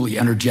unbelievably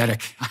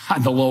energetic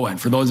on the low end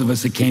for those of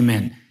us that came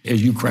in,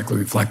 as you correctly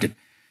reflected.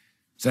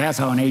 So that's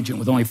how an agent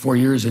with only 4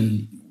 years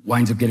and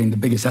winds up getting the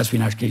biggest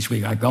espionage case we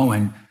got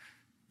going,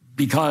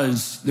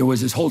 because there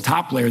was this whole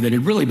top layer that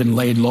had really been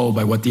laid low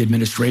by what the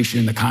administration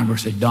and the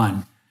Congress had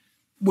done,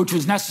 which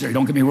was necessary.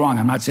 Don't get me wrong.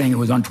 I'm not saying it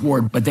was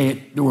untoward, but there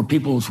were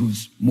people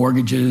whose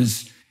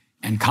mortgages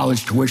and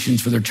college tuitions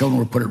for their children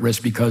were put at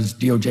risk because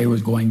DOJ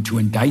was going to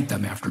indict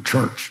them after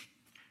church,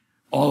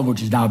 all of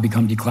which has now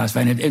become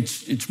declassified. And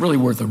it's really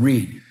worth a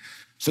read.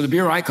 So the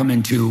Bureau I come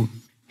into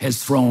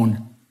has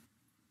thrown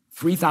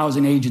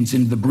 3,000 agents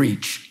into the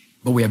breach,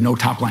 but we have no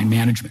top-line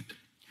management.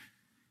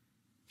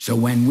 So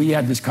when we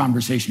had this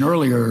conversation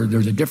earlier,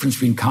 there's a difference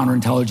between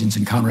counterintelligence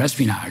and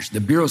counterespionage.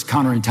 The Bureau's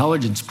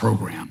counterintelligence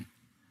program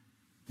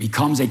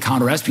becomes a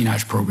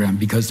counterespionage program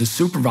because the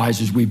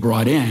supervisors we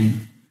brought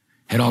in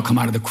had all come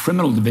out of the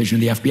criminal division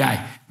of the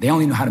FBI. They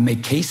only know how to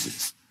make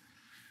cases,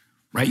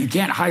 right? You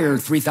can't hire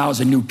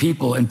 3,000 new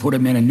people and put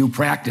them in a new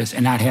practice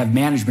and not have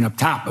management up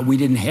top. But we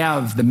didn't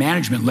have the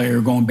management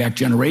layer going back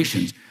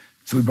generations.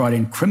 So we brought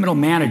in criminal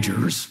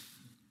managers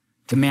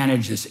to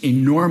manage this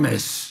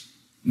enormous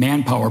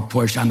manpower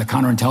push on the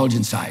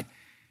counterintelligence side.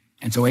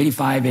 And so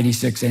 85,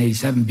 86, and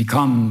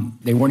 87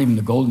 they weren't even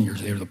the golden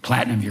years, they were the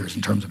platinum years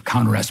in terms of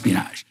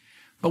counterespionage.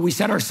 But we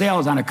set our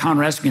sails on a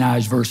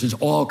counterespionage versus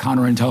all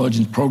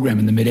counterintelligence program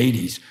in the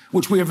mid-80s,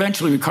 which we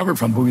eventually recovered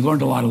from, but we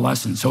learned a lot of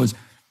lessons. So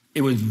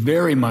it was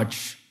very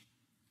much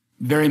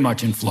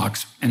in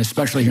flux, and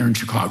especially here in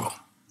Chicago,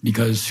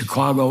 because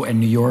Chicago and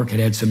New York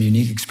had some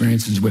unique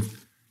experiences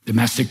with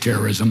domestic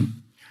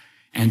terrorism.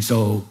 And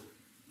so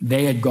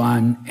they had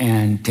gone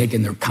and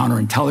taken their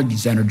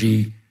counterintelligence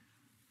energy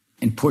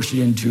and pushed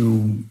it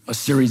into a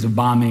series of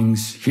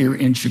bombings here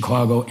in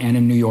Chicago and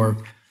in New York,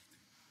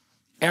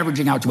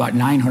 averaging out to about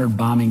 900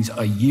 bombings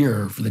a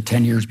year for the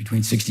 10 years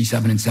between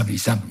 67 and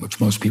 77, which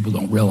most people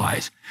don't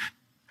realize.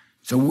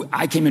 So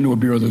I came into a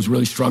bureau that was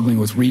really struggling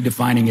with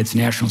redefining its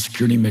national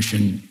security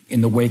mission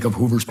in the wake of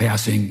Hoover's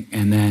passing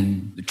and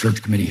then the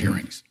Church Committee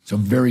hearings. So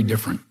very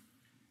different.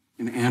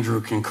 And Andrew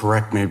can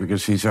correct me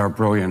because he's our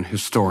brilliant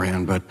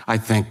historian, but I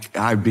think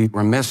I'd be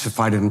remiss if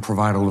I didn't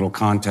provide a little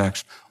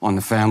context on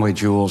the family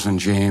jewels and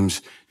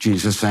James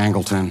Jesus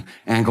Angleton.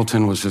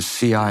 Angleton was a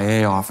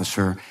CIA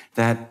officer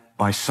that,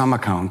 by some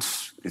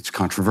accounts, it's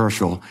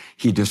controversial,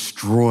 he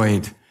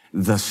destroyed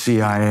the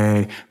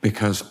CIA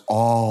because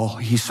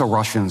he saw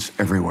Russians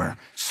everywhere,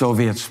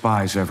 Soviet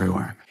spies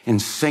everywhere, and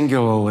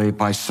singularly,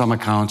 by some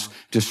accounts,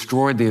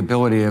 destroyed the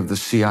ability of the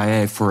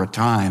CIA for a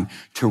time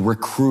to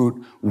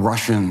recruit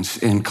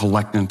Russians and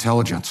collect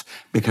intelligence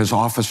because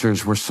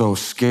officers were so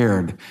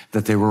scared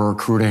that they were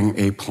recruiting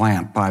a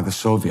plant by the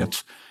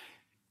Soviets.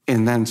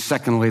 And then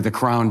secondly, the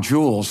crown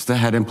jewels that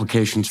had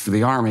implications for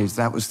the armies.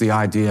 That was the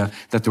idea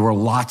that there were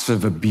lots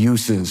of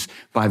abuses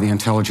by the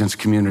intelligence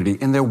community,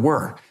 and there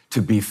were,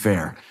 to be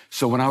fair.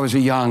 So when I was a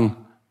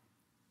young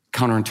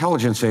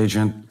counterintelligence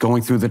agent,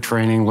 going through the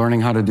training, learning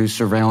how to do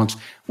surveillance,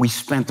 we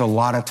spent a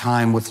lot of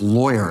time with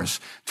lawyers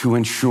to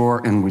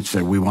ensure, and we'd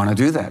say, we want to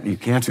do that. You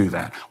can't do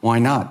that. Why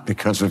not?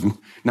 Because of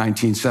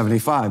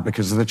 1975,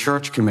 because of the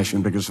Church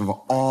Commission, because of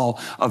all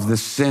of the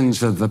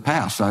sins of the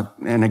past.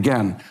 And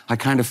again, I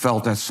kind of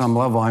felt at some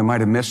level I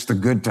might have missed the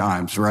good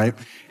times, right?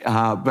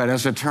 But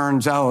as it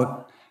turns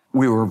out,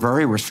 we were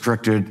very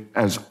restricted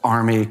as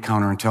Army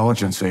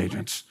counterintelligence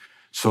agents.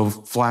 So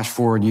flash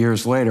forward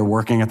years later,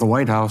 working at the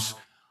White House,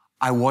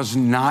 I was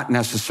not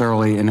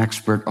necessarily an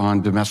expert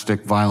on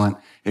domestic violent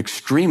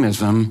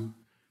extremism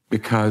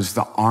because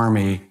the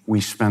Army,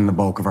 we spend the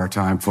bulk of our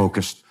time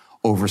focused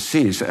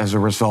overseas as a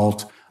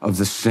result of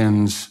the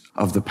sins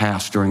of the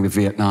past during the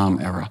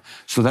Vietnam era.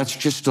 So that's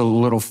just a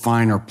little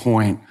finer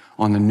point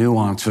on the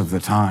nuance of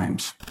the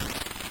times.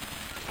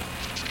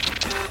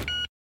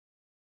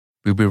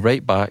 We'll be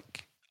right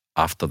back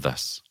after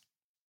this.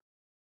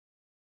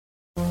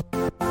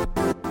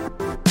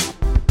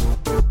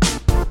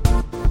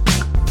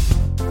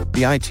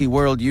 The IT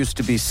world used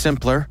to be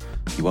simpler.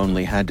 You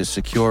only had to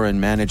secure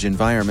and manage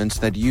environments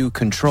that you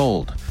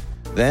controlled.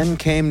 Then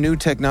came new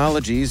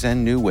technologies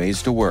and new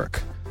ways to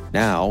work.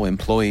 Now,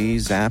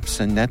 employees, apps,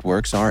 and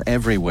networks are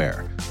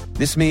everywhere.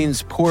 This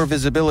means poor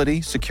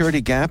visibility,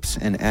 security gaps,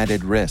 and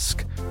added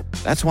risk.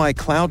 That's why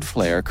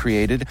Cloudflare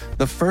created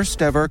the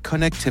first-ever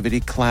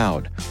connectivity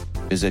cloud.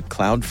 Visit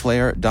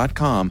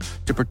cloudflare.com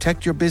to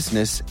protect your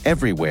business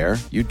everywhere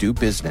you do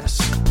business.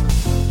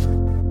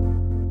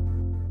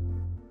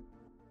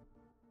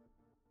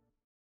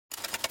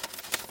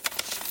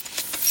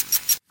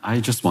 I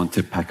just want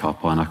to pick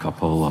up on a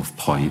couple of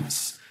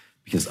points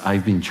because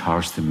I've been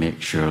charged to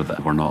make sure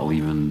that we're not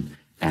leaving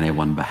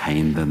anyone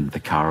behind and the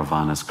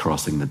caravan is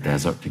crossing the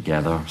desert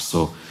together.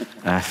 So,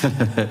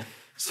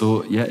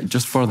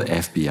 just for the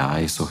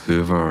FBI, so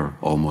Hoover,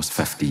 almost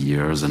 50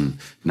 years, and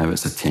now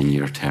it's a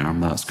 10-year term,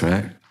 that's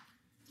correct?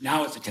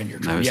 Now it's a 10-year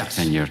term, Now it's yes.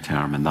 a 10-year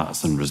term, and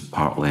that's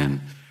partly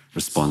in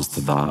response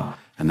to that.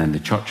 And then the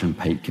Church and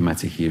Pike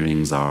Committee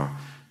hearings are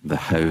the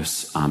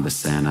House and the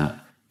Senate.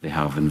 They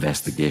have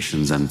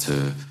investigations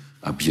into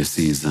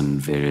abuses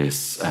and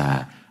various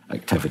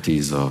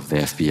activities of the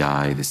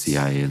FBI, the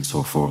CIA, and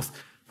so forth.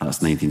 That's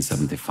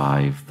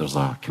 1975. There's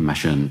a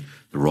commission,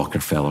 the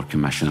Rockefeller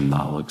Commission,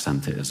 that looks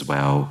into it as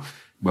well.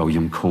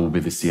 William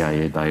Colby, the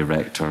CIA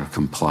director,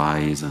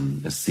 complies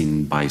and is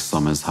seen by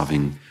some as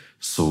having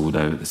sold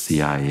out the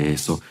CIA.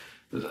 So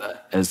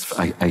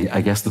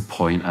I guess the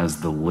point is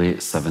the late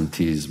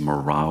 70s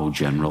morale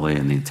generally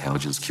in the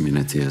intelligence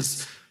community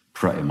is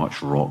pretty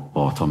much rock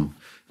bottom.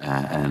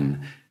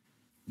 And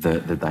the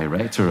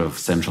director of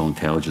Central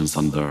Intelligence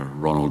under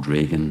Ronald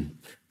Reagan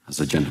is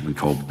a gentleman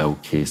called Bill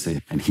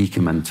Casey, and he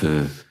came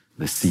into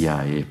the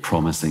CIA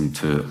promising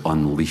to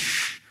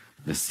unleash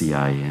the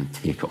CIA and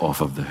take it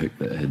off of the hook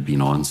that it had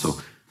been on.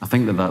 So I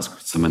think that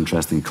that's some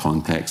interesting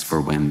context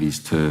for when these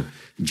two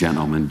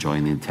gentlemen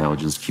joined the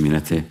intelligence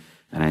community.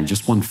 And then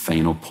just one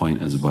final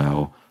point as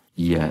well.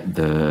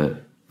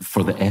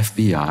 For the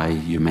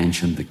FBI, you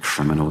mentioned the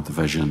criminal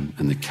division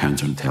and the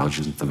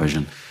counterintelligence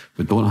division.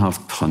 We don't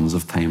have tons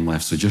of time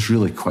left, so just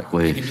really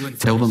quickly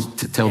tell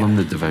them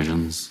the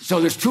divisions.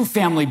 So there's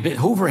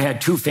Hoover had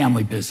two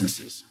family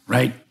businesses,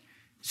 right?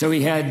 So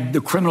he had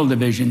the criminal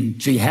division,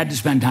 so he had to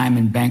spend time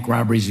in bank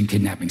robberies and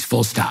kidnappings,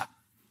 full stop.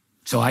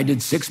 So I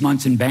did 6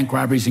 months in bank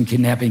robberies and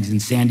kidnappings in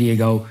San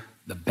Diego,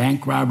 the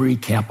bank robbery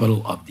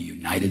capital of the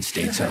United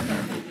States of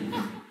America.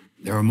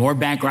 There are more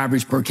bank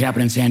robberies per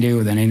capita in San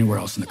Diego than anywhere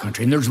else in the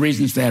country. And there's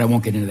reasons for that. I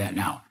won't get into that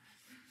now.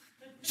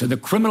 So the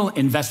criminal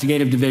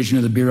investigative division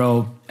of the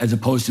Bureau, as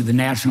opposed to the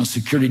National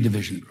Security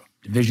Division of the Bureau,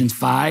 Divisions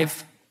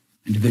 5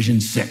 and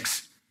Division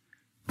 6.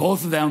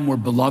 Both of them were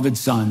beloved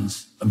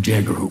sons of J.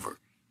 Edgar Hoover.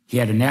 He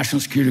had a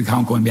national security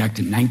account going back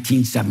to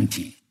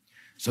 1917.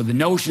 So the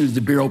notion that the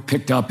Bureau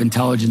picked up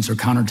intelligence or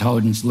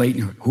counterintelligence late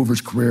in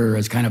Hoover's career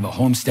as kind of a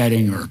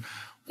homesteading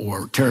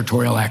or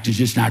territorial act is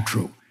just not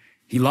true.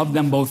 He loved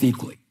them both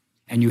equally,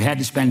 and you had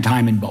to spend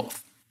time in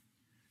both.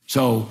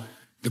 So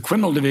the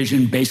criminal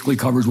division basically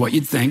covers what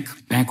you'd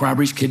think: bank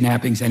robberies,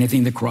 kidnappings,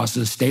 anything that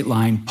crosses a state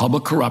line,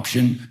 public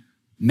corruption,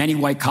 many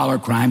white-collar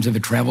crimes if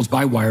it travels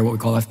by wire, what we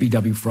call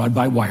FBW, fraud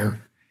by wire.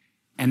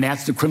 And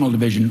that's the criminal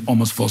division,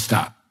 almost full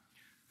stop.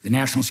 The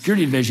National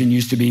Security Division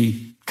used to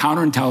be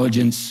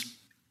counterintelligence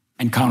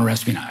and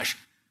counterespionage.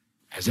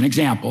 As an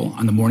example,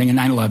 on the morning of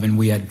 9/11,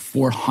 we had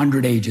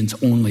 400 agents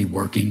only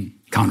working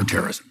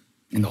counterterrorism.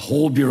 In the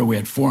whole Bureau, we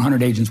had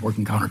 400 agents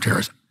working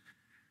counterterrorism.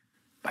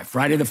 By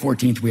Friday the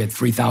 14th, we had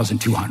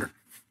 3,200.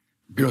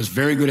 The Bureau is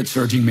very good at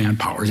surging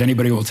manpower, as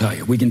anybody will tell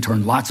you. We can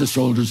turn lots of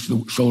shoulders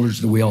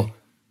to the wheel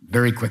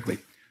very quickly.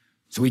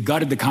 So we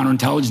gutted the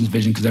counterintelligence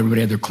division because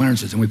everybody had their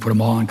clearances, and we put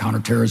them all on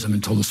counterterrorism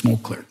until the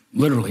smoke cleared,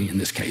 literally in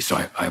this case. So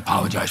I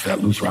apologize for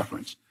that loose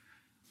reference.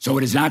 So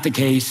it is not the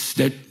case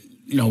that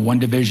one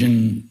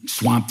division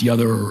swamped the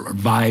other or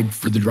vied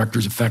for the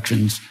director's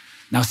affections.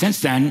 Now,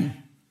 since then,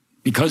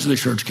 because of the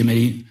Church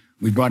Committee,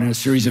 we brought in a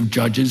series of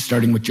judges,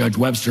 starting with Judge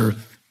Webster,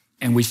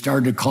 and we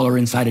started to color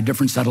inside a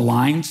different set of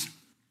lines.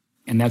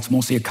 and that's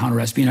mostly a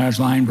counterespionage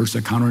line versus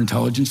a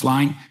counterintelligence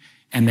line,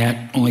 and that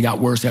only got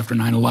worse after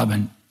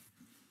 9/11.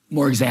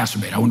 More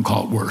exacerbated, I wouldn't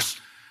call it worse.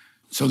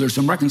 So there's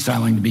some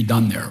reconciling to be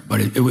done there, but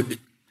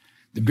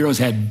the Bureau's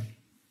had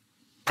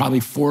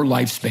probably 4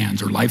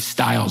 lifespans or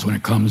lifestyles when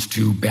it comes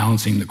to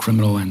balancing the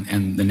criminal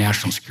and the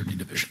national security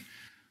division.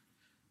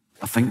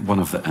 I think one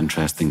of the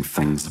interesting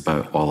things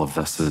about all of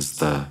this is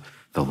the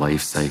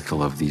life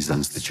cycle of these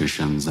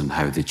institutions and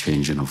how they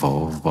change and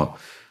evolve. But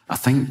I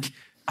think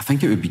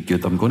it would be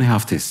good. I'm going to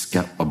have to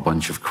skip a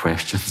bunch of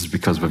questions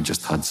because we've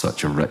just had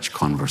such a rich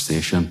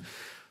conversation.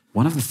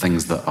 One of the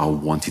things that I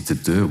wanted to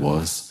do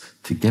was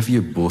to give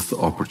you both the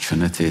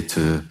opportunity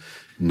to,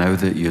 now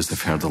that you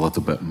have heard a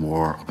little bit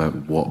more about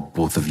what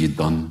both of you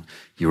done,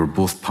 you were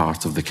both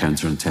part of the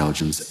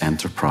counterintelligence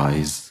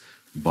enterprise,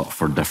 but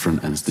for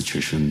different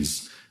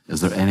institutions.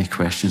 Is there any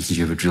questions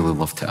you would really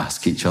love to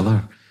ask each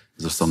other?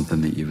 Is there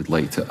something that you would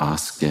like to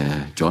ask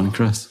John and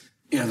Chris?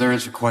 Yeah, there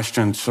is a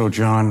question. So,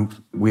 John,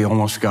 we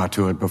almost got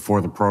to it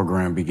before the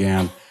program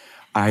began.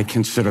 I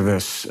consider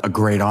this a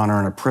great honor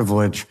and a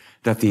privilege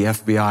that the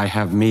FBI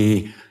have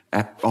me,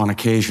 on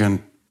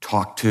occasion,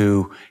 talk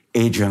to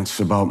agents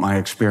about my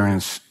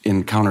experience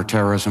in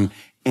counterterrorism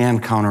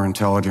and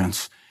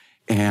counterintelligence.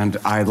 And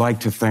I like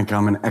to think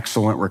I'm an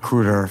excellent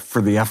recruiter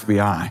for the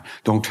FBI.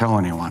 Don't tell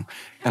anyone.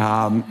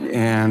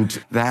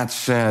 And that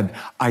said,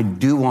 I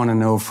do want to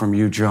know from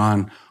you,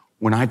 John,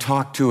 when I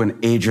talk to an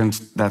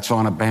agent that's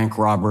on a bank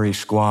robbery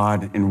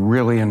squad and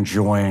really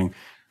enjoying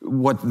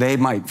what they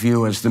might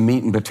view as the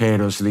meat and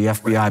potatoes of the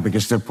FBI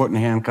because they're putting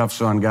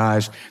handcuffs on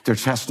guys,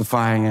 they're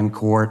testifying in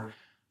court.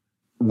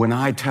 When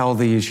I tell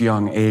these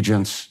young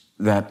agents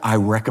that I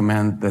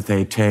recommend that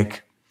they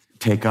take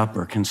up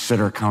or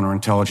consider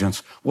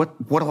counterintelligence,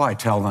 what do I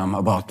tell them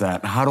about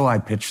that? How do I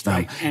pitch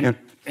them? Right.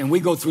 And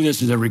we go through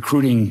this as a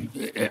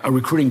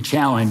recruiting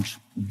challenge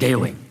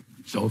daily.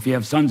 So if you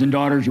have sons and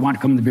daughters, you want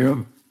to come to the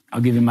Bureau, I'll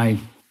give you my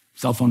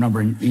cell phone number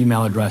and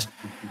email address.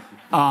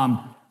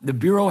 The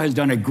Bureau has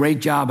done a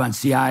great job on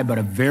CI, but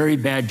a very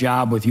bad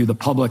job with you, the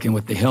public, and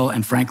with the Hill,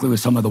 and frankly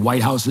with some of the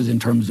White Houses in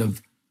terms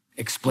of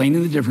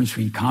explaining the difference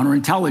between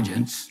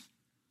counterintelligence,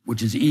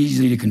 which is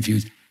easy to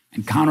confuse,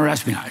 and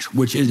counterespionage,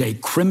 which is a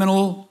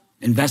criminal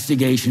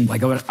investigation.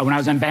 Like when I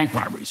was on bank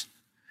robberies,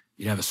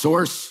 you'd have a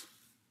source,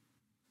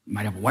 you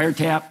might have a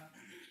wiretap,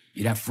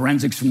 you'd have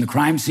forensics from the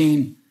crime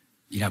scene,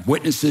 you'd have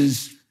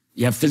witnesses,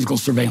 you have physical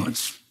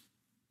surveillance.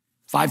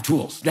 5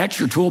 tools. That's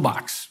your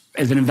toolbox.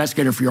 As an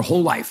investigator for your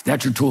whole life,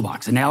 that's your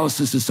toolbox.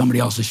 Analysis is somebody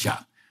else's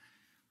shop.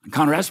 On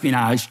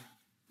counterespionage,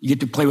 you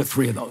get to play with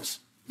 3 of those.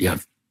 You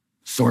have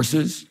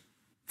sources,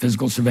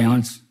 physical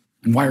surveillance,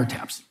 and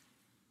wiretaps.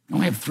 You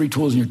only have 3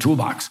 tools in your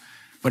toolbox,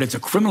 but it's a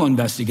criminal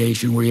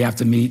investigation where you have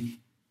to meet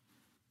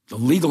the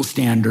legal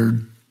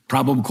standard,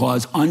 probable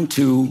cause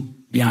unto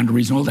beyond a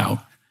reasonable doubt.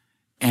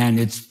 And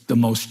it's the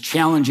most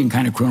challenging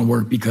kind of criminal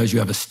work because you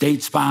have a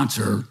state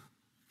sponsor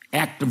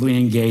actively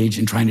engaged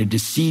in trying to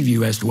deceive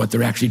you as to what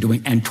they're actually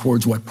doing and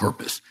towards what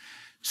purpose.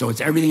 So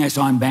it's everything I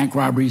saw in bank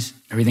robberies,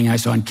 everything I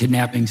saw in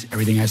kidnappings,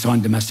 everything I saw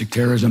in domestic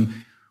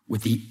terrorism,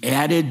 with the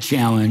added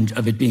challenge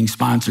of it being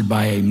sponsored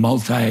by a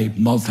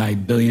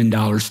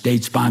multi-billion-dollar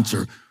state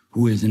sponsor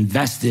who is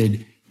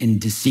invested in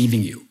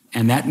deceiving you.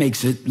 And that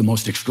makes it the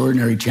most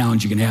extraordinary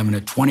challenge you can have in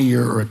a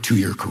 20-year or a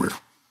 2-year career.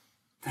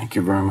 Thank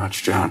you very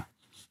much, John.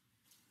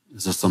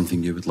 Is there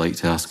something you would like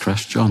to ask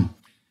Chris, John?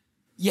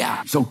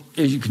 Yeah. So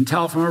as you can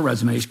tell from our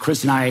resumes,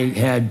 Chris and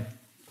I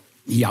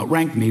he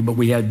outranked me, but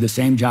we had the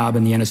same job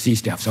in the NSC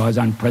staff. So I was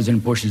on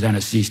President Bush's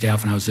NSC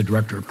staff, and I was the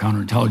director of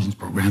counterintelligence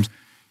programs.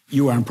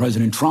 You were on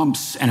President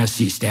Trump's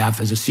NSC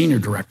staff as a senior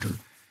director.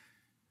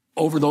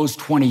 Over those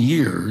 20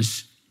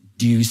 years,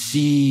 do you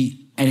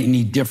see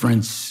any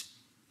difference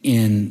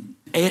in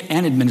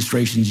an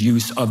administration's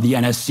use of the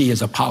NSC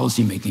as a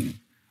policymaking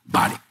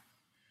body?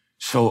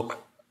 So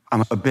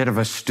I'm a bit of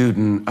a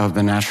student of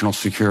the National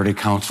Security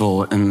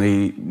Council and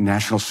the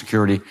national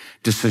security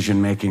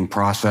decision-making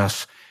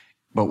process.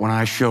 But when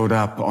I showed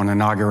up on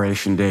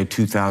Inauguration Day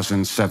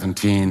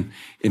 2017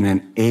 in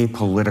an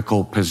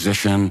apolitical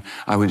position,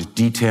 I was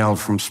detailed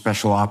from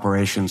Special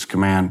Operations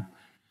Command.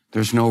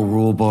 There's no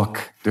rule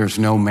book, there's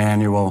no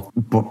manual,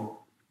 but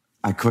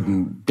I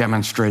couldn't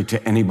demonstrate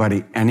to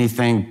anybody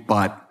anything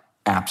but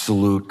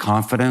absolute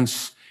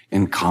confidence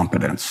and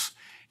competence.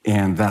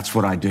 And that's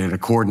what I did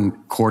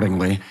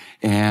accordingly.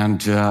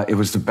 And it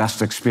was the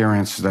best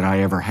experience that I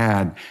ever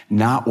had,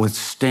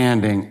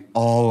 notwithstanding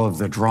all of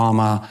the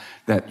drama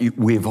that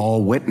we've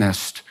all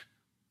witnessed.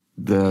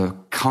 The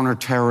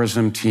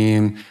counterterrorism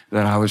team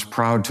that I was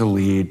proud to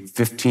lead,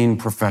 15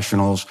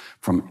 professionals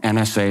from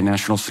NSA,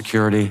 National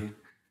Security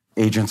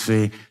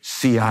Agency,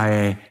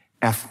 CIA,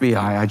 FBI.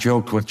 I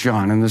joked with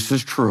John, and this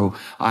is true.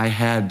 I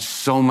had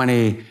so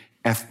many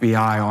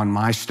FBI on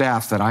my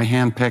staff that I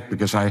handpicked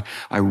because I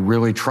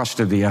really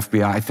trusted the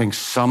FBI. I think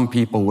some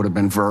people would have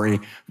been very,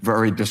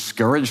 very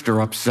discouraged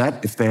or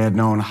upset if they had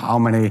known how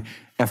many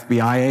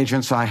FBI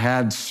agents I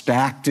had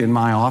stacked in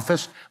my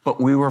office,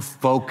 but we were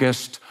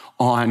focused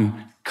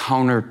on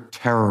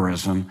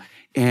counterterrorism.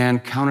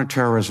 And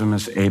counterterrorism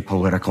is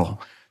apolitical.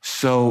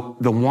 So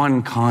the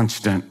one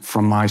constant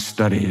from my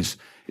studies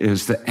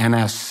is the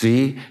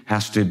NSC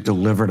has to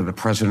deliver to the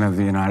President of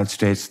the United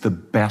States the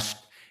best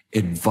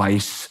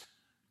advice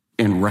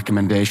and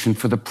recommendation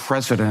for the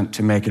President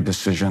to make a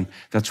decision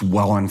that's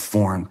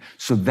well-informed.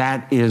 So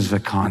that is a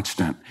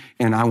constant.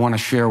 And I want to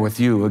share with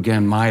you,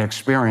 again, my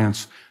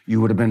experience.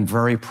 You would have been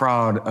very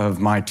proud of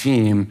my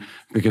team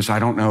because I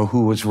don't know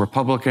who was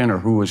Republican or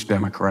who was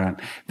Democrat.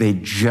 They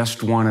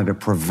just wanted to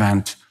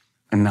prevent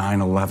a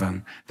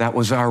 9/11. That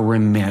was our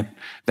remit.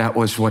 That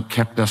was what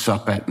kept us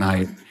up at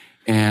night.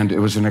 And it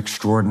was an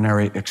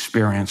extraordinary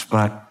experience.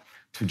 But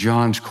to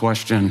John's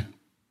question,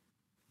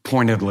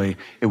 pointedly,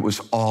 it was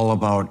all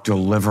about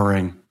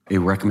delivering a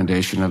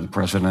recommendation of the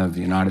President of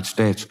the United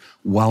States,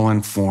 well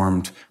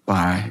informed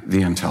by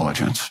the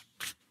intelligence.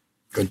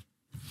 Good.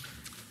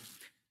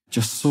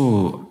 Just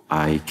so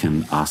I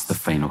can ask the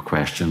final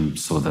question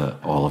so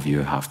that all of you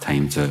have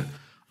time to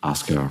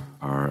ask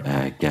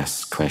our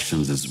guests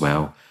questions as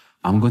well,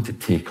 I'm going to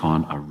take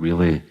on a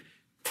really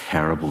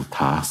terrible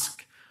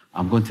task.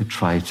 I'm going to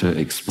try to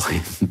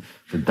explain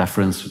the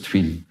difference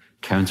between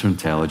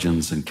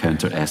counterintelligence and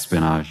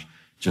counterespionage,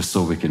 just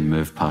so we can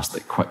move past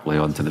it quickly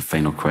onto the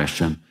final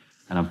question.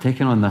 And I'm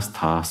taking on this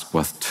task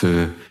with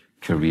 2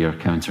 career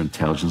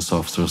counterintelligence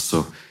officers,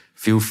 so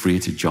feel free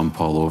to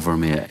jump all over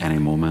me at any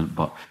moment.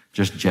 But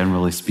just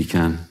generally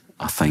speaking,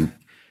 I think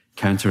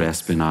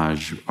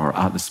counterespionage, or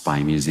at the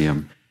Spy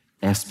Museum,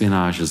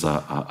 espionage is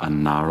a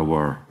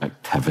narrower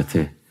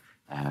activity,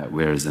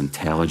 whereas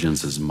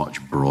intelligence is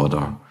much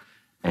broader.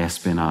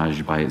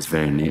 Espionage, by its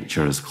very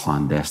nature, is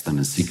clandestine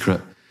and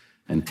secret.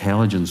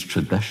 Intelligence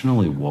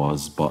traditionally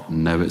was, but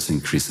now it's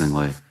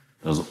increasingly,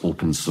 there's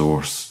open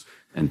source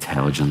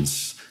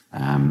intelligence.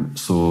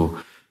 So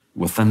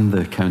within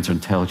the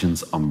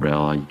counterintelligence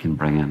umbrella, you can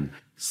bring in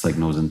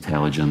signals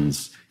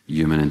intelligence,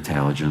 human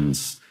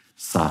intelligence,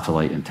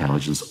 satellite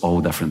intelligence,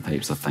 all different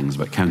types of things,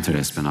 but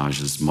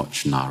counterespionage is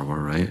much narrower,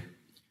 right?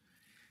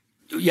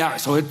 Yeah,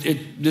 so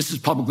this is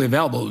publicly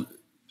available.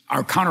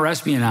 Our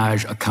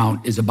counterespionage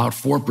account is about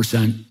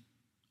 4%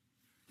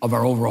 of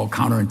our overall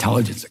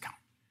counterintelligence account.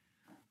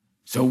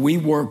 So we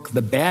work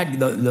the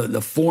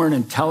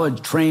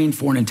trained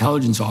foreign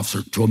intelligence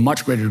officer to a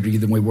much greater degree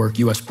than we work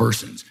U.S.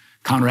 persons.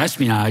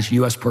 Counterespionage,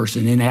 U.S.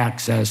 person in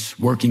access,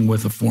 working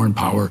with a foreign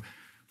power.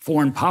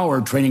 Foreign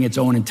power training its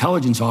own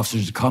intelligence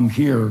officers to come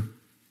here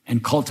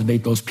and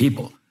cultivate those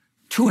people.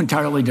 2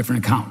 entirely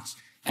different accounts.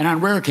 And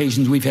on rare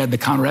occasions, we've had the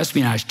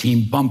counterespionage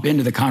team bump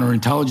into the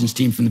counterintelligence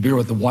team from the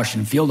Bureau at the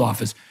Washington field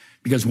office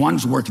because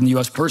one's working the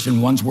U.S.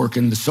 person, one's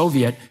working the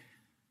Soviet,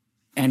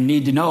 and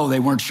need to know they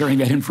weren't sharing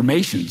that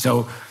information.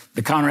 So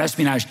the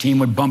counterespionage team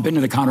would bump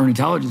into the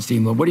counterintelligence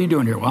team. Well, what are you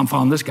doing here? Well, I'm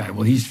following this guy.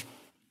 Well, he's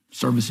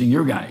servicing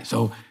your guy.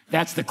 So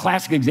that's the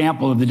classic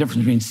example of the difference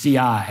between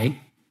CI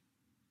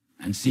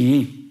and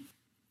CE.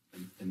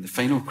 And the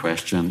final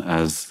question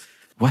is,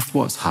 with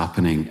what's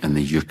happening in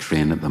the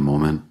Ukraine at the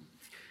moment,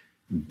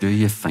 do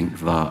you think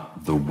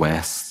that the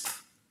West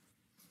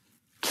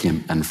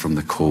came in from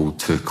the cold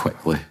too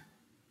quickly?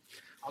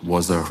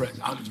 Was there?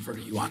 I'll defer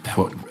to you on that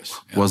one, Chris.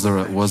 Yeah.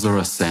 Was there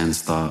a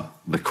sense that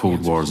the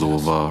Cold War's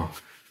over,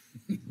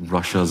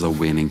 Russia's a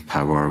waning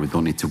power, we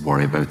don't need to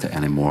worry about it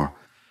anymore?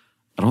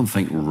 I don't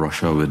think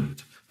Russia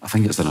would. I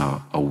think it's in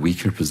a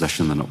weaker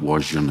position than it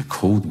was during the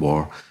Cold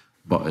War,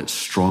 but it's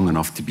strong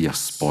enough to be a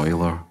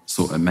spoiler.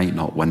 So it might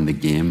not win the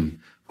game,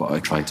 but I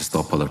try to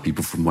stop other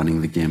people from winning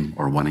the game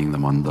or winning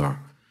them under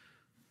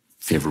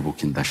favourable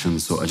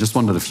conditions. So I just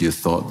wondered if you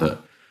thought that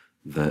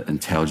the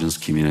intelligence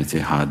community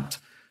had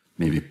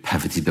maybe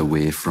pivoted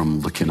away from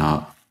looking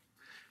at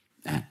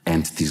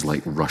entities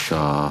like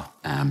Russia,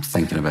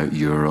 thinking about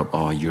Europe.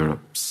 Oh,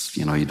 Europe's,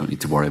 you don't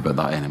need to worry about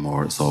that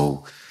anymore.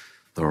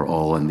 They're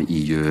all in the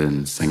EU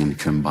and singing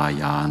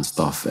Kumbaya and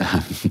stuff.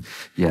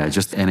 Yeah,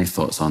 just any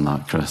thoughts on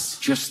that, Chris?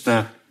 Just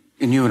that,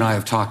 and you and I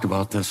have talked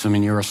about this. I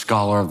mean, you're a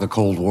scholar of the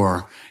Cold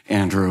War,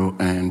 Andrew,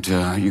 and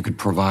you could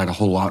provide a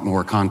whole lot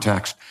more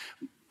context.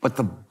 But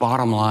the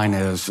bottom line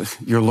is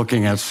you're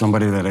looking at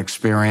somebody that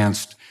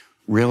experienced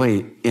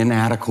really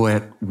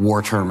inadequate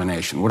war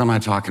termination. What am I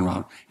talking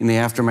about? In the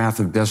aftermath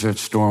of Desert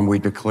Storm, we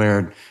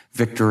declared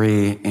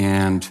victory,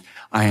 and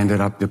I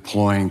ended up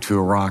deploying to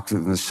Iraq.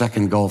 In the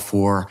second Gulf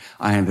War,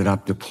 I ended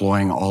up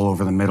deploying all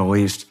over the Middle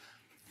East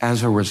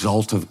as a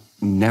result of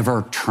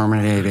never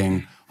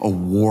terminating a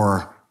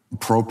war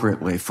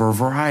appropriately for a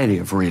variety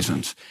of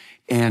reasons.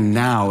 And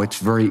now it's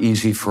very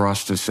easy for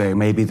us to say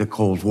maybe the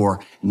Cold War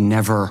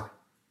never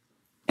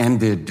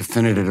ended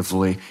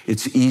definitively.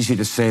 It's easy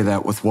to say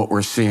that with what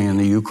we're seeing in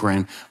the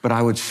Ukraine, but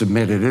I would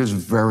submit it is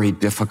very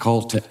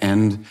difficult to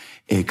end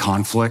a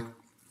conflict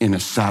in a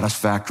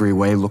satisfactory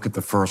way. Look at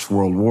the First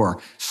World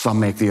War. Some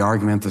make the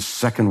argument the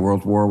Second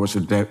World War was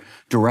a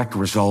direct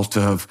result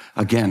of,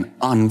 again,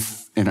 an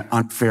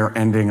unfair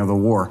ending of the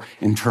war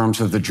in terms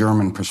of the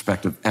German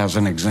perspective, as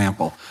an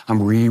example.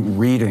 I'm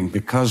rereading,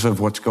 because of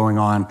what's going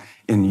on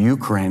in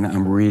Ukraine,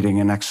 I'm reading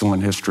an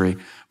excellent history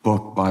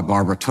book by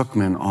Barbara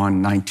Tuchman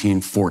on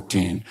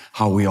 1914,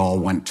 how we all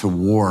went to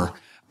war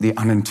the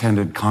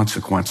unintended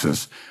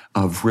consequences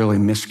of really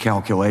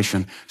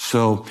miscalculation.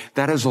 So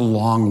that is a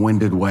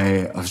long-winded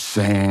way of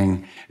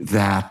saying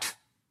that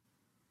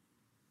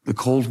the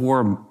Cold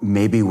War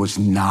maybe was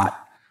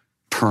not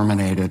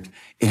terminated.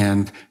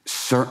 And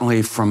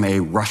certainly from a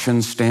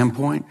Russian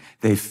standpoint,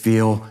 they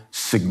feel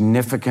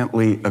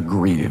significantly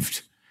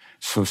aggrieved.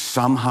 So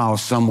somehow,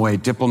 some way,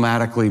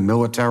 diplomatically,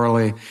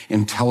 militarily,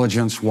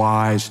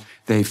 intelligence-wise,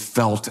 they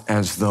felt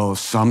as though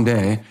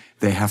someday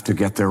they have to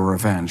get their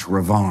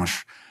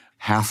revanche,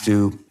 have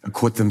to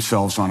acquit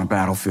themselves on a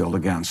battlefield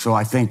again. So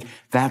I think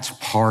that's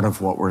part of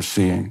what we're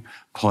seeing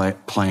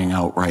playing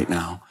out right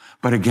now.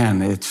 But again,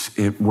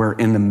 we're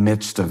in the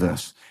midst of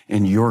this,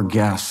 and your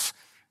guess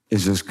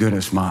is as good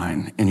as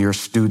mine, and you're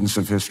students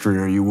of history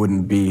or you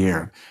wouldn't be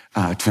here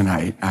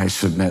tonight, I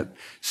submit.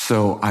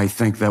 So I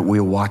think that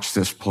we'll watch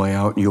this play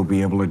out and you'll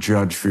be able to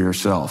judge for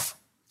yourself.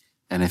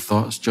 Any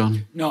thoughts,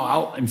 John? No,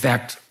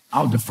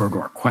 I'll defer to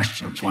our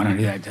questions. Why don't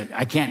you?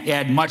 I can't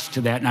add much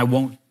to that, and I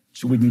won't,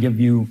 so we can give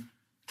you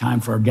time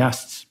for our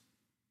guests.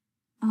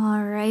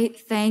 All right,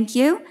 thank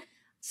you.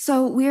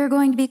 So we are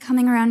going to be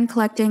coming around and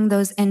collecting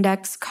those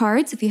index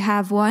cards. If you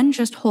have one,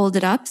 just hold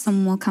it up.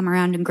 Someone will come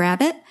around and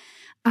grab it.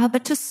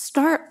 But to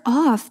start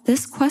off,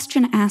 this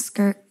question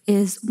asker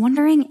is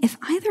wondering if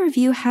either of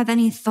you have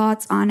any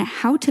thoughts on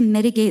how to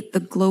mitigate the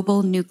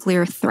global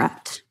nuclear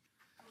threat.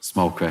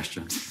 Small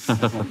question.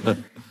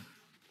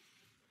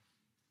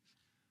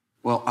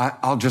 Well,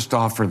 I'll just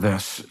offer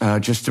this,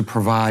 just to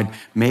provide,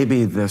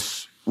 maybe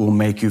this will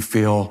make you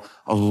feel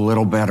a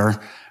little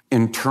better.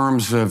 In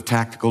terms of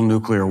tactical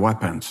nuclear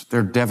weapons,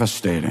 they're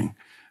devastating.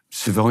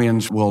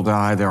 Civilians will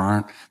die.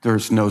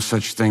 There's no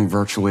such thing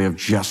virtually of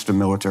just a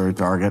military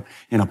target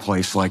in a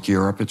place like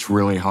Europe. It's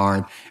really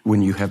hard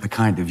when you have the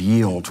kind of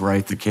yield,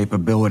 right, the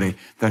capability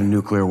that a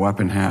nuclear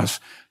weapon has.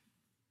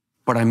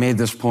 But I made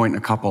this point in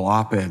a couple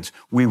op-eds.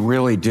 We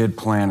really did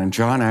plan, and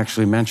John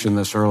actually mentioned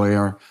this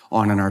earlier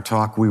on in our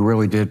talk, we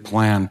really did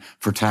plan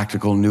for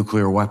tactical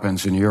nuclear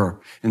weapons in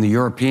Europe. And the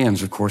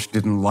Europeans, of course,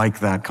 didn't like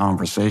that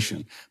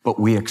conversation, but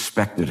we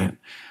expected it.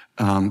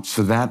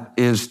 So that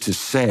is to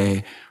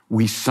say,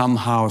 we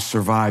somehow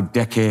survived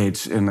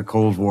decades in the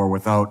Cold War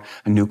without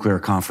a nuclear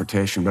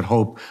confrontation. But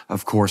hope,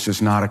 of course,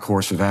 is not a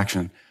course of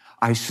action.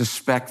 I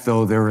suspect,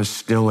 though, there is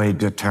still a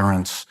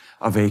deterrence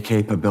of a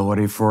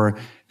capability for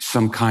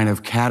some kind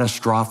of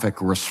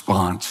catastrophic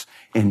response,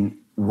 and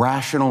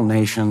rational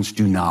nations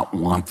do not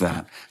want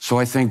that. So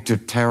I think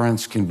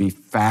deterrence can be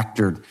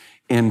factored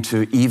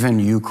into even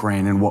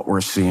Ukraine and what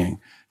we're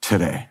seeing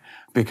today.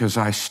 Because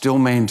I still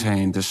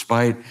maintain,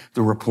 despite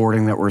the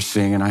reporting that we're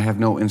seeing, and I have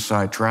no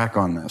inside track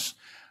on this,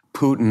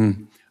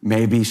 Putin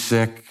may be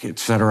sick,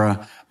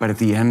 etc., but at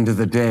the end of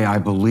the day, I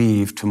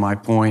believe, to my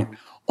point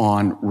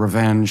on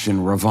revenge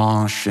and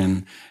revanche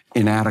and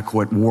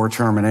inadequate war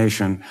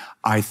termination,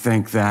 I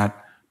think that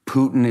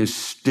Putin is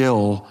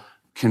still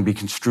can be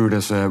construed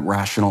as a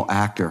rational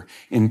actor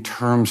in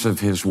terms of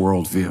his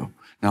worldview.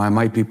 Now, I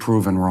might be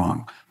proven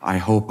wrong. I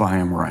hope I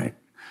am right.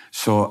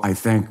 So I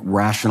think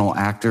rational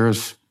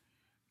actors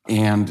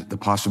and the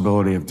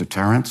possibility of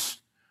deterrence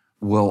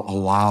will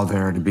allow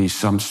there to be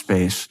some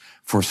space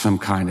for some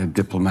kind of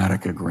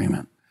diplomatic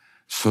agreement.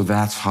 So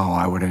that's how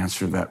I would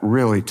answer that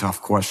really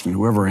tough question.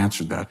 Whoever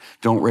answered that,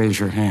 don't raise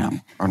your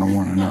hand. I don't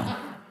want to know.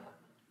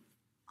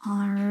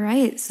 All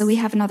right, so we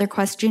have another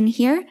question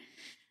here.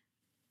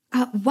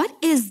 What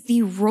is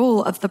the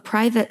role of the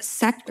private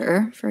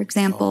sector, for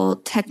example,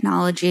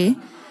 technology,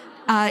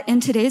 in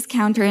today's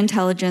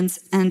counterintelligence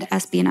and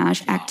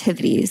espionage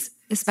activities,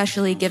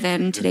 especially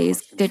given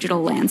today's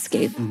digital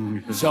landscape?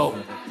 So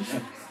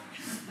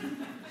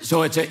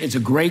it's a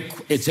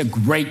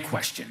great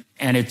question,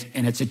 and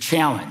it's a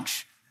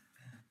challenge.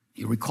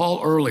 You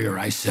recall earlier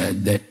I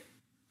said that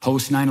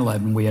post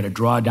 9/11 we had a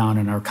drawdown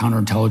in our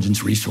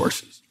counterintelligence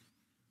resources.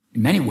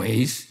 In many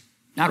ways,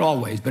 not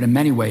always, but in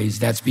many ways,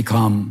 that's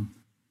become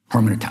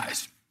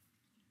permanentized.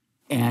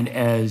 And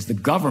as the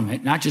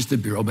government, not just the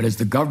Bureau, but as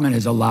the government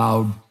has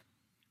allowed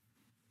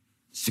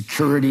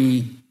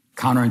security,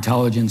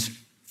 counterintelligence,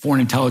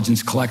 foreign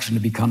intelligence collection to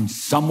become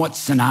somewhat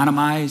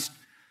synonymized,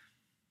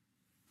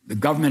 the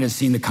government has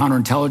seen the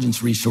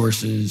counterintelligence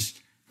resources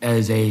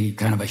as a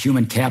kind of a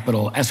human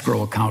capital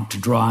escrow account to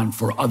draw on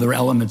for other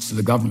elements of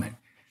the government.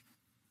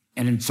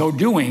 And in so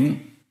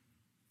doing,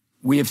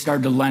 we have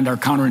started to lend our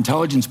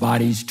counterintelligence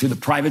bodies to the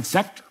private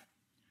sector.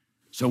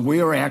 So we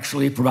are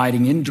actually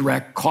providing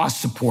indirect cost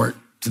support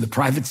to the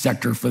private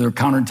sector for their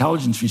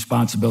counterintelligence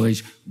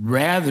responsibilities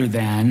rather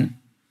than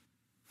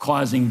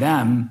causing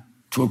them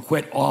to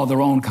acquit all their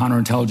own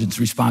counterintelligence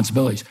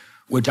responsibilities,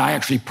 which I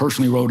actually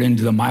personally wrote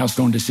into the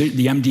milestone decision,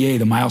 the MDA,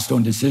 the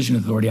Milestone Decision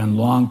Authority on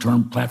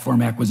long-term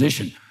platform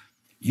acquisition.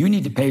 You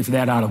need to pay for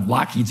that out of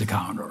Lockheed's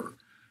account or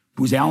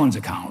Booz Allen's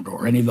account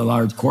or any of the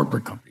large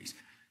corporate companies,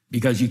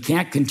 because you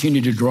can't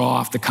continue to draw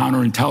off the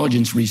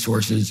counterintelligence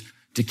resources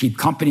to keep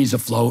companies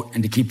afloat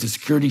and to keep the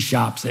security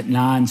shops at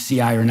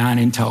non-CI or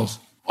non-Intel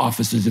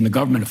offices in the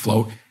government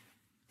afloat,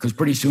 because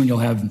pretty soon you'll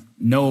have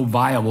no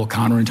viable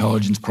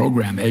counterintelligence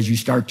program. As you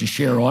start to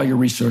share all your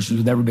resources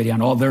with everybody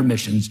on all their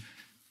missions,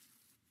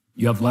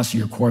 you have less of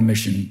your core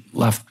mission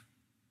left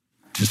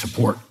to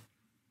support.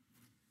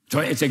 So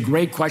it's a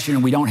great question,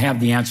 and we don't have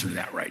the answer to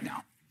that right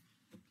now.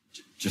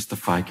 Just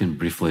if I can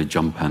briefly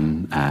jump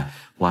in,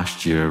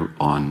 last year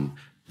on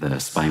the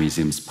Spy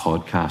Museum's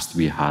podcast,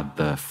 we had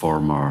the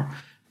former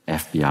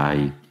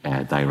FBI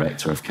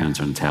director of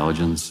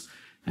counterintelligence,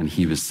 and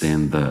he was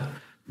saying that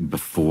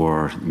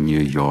before New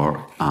York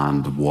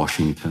and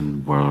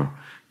Washington were,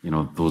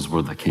 those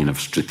were the kind of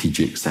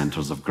strategic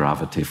centers of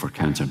gravity for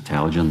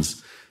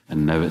counterintelligence,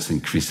 and now it's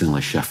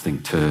increasingly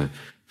shifting to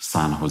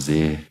San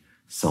Jose,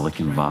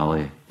 Silicon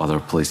Valley, other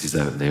places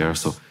out there.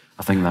 So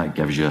I think that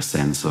gives you a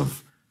sense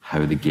of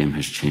how the game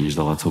has changed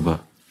a little bit.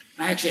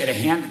 I actually had a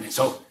hand in it.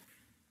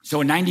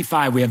 So in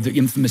 95, we have the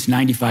infamous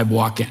 95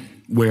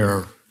 walk-in,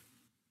 where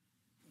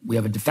we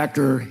have a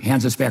defector,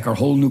 hands us back our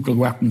whole nuclear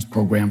weapons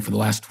program for the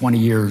last 20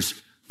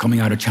 years coming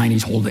out of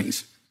Chinese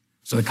holdings.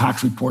 So the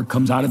Cox report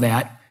comes out of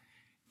that,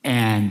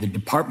 and the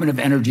Department of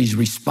Energy's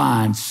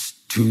response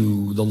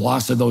to the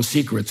loss of those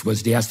secrets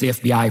was to ask the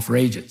FBI for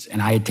agents. And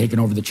I had taken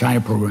over the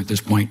China program at this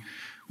point.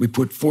 We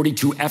put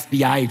 42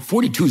 FBI,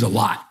 42 is a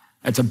lot.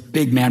 That's a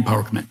big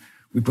manpower commitment.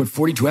 We put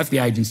 42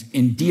 FBI agents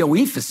in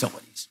DOE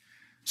facilities.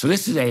 So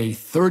this is a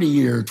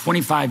 30-year,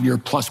 25-year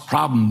plus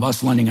problem of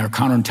us lending our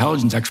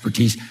counterintelligence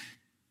expertise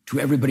to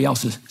everybody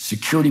else's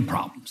security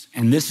problems.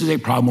 And this is a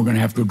problem we're going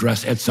to have to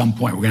address at some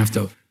point. We're going to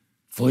have to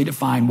fully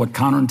define what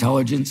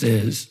counterintelligence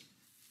is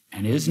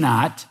and is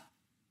not,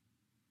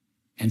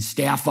 and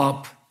staff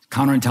up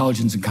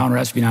counterintelligence and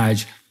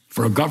counterespionage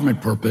for a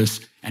government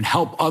purpose, and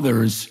help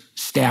others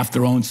staff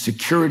their own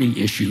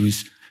security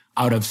issues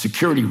out of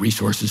security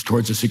resources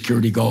towards a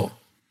security goal.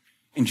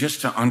 And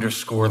just to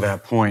underscore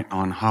that point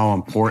on how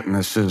important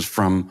this is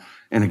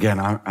and again,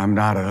 I'm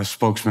not a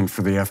spokesman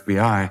for the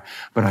FBI,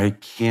 but I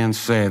can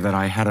say that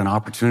I had an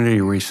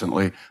opportunity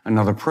recently,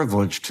 another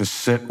privilege, to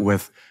sit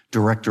with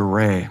Director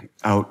Wray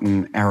out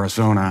in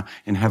Arizona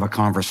and have a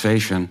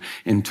conversation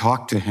and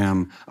talk to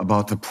him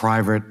about the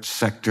private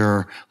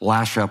sector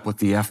lash up with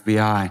the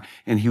FBI.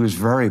 And he was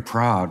very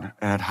proud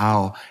at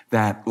how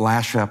that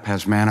lash up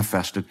has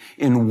manifested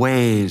in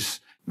ways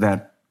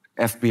that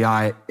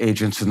FBI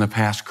agents in the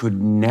past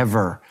could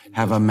never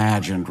have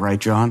imagined, right,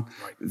 John?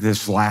 Right.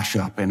 This lash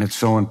up, and it's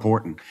so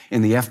important.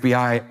 And the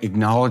FBI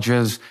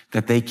acknowledges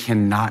that they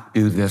cannot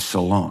do this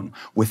alone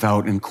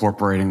without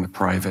incorporating the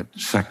private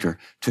sector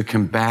to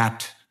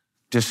combat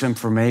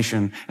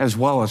disinformation as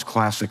well as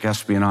classic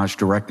espionage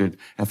directed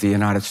at the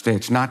United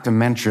States, not to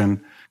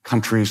mention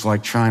countries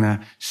like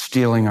China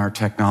stealing our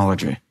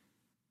technology.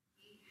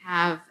 We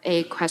have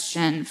a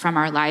question from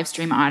our live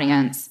stream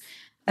audience.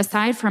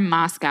 Aside from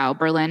Moscow,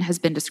 Berlin has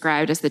been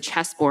described as the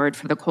chessboard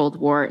for the Cold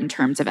War in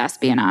terms of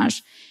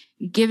espionage.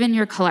 Given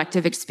your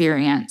collective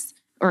experience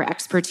or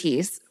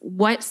expertise,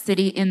 what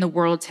city in the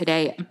world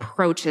today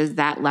approaches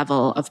that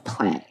level of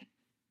play?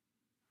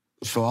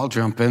 So I'll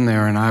jump in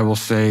there, and I will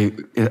say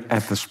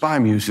at the Spy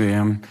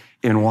Museum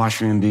in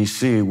Washington,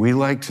 D.C., we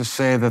like to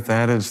say that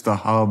that is the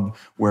hub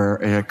where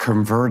a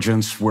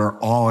convergence where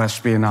all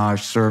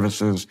espionage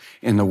services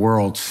in the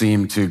world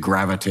seem to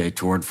gravitate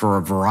toward for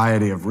a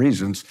variety of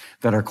reasons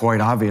that are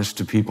quite obvious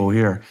to people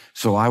here.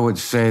 So I would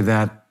say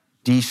that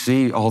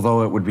D.C.,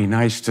 although it would be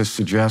nice to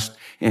suggest,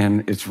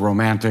 and it's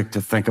romantic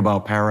to think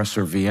about Paris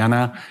or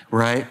Vienna,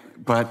 right?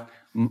 But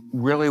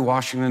really,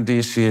 Washington,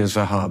 D.C. is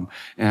a hub.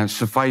 And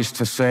suffice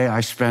to say,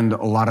 I spend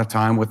a lot of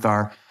time with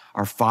our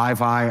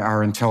Five Eye,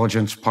 our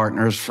intelligence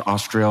partners,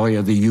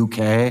 Australia, the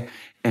UK,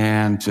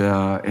 and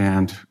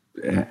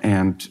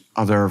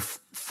other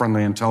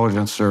friendly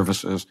intelligence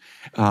services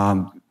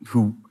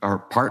who are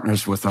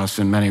partners with us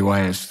in many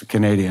ways, the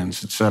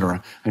Canadians, et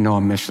cetera. I know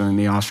I'm mentioning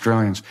the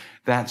Australians.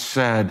 That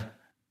said,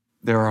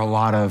 there are a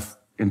lot of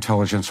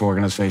intelligence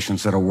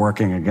organizations that are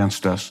working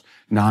against us,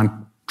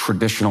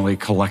 non-traditionally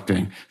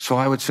collecting. So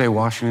I would say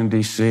Washington,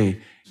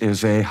 D.C.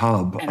 is a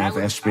hub of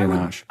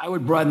espionage. I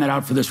would broaden that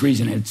out for this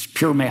reason. It's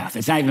pure math.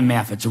 It's not even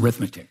math, it's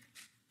arithmetic.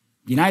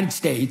 The United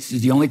States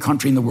is the only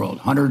country in the world,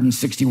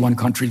 161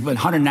 countries, but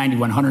 191,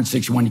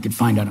 161 you can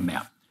find on a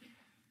map.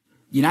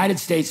 The United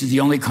States is the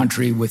only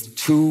country with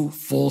 2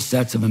 full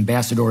sets of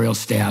ambassadorial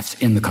staffs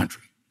in the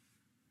country,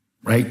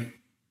 right?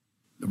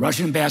 The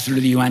Russian ambassador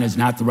to the UN is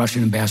not the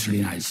Russian ambassador to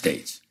the United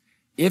States.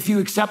 If you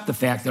accept the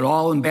fact that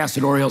all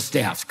ambassadorial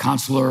staffs,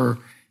 consular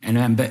and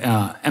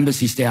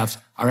embassy staffs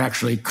are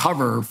actually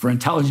cover for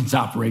intelligence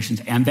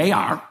operations, and they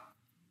are,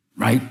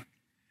 right?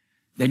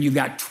 Then you've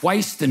got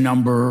twice the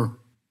number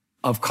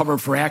of cover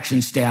for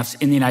action staffs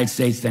in the United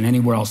States than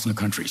anywhere else in the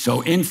country.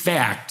 So in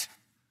fact,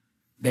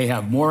 they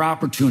have more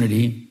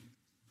opportunity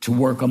to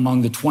work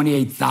among the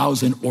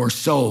 28,000 or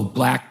so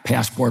black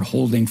passport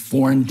holding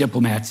foreign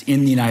diplomats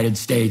in the United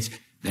States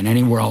than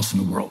anywhere else in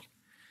the world.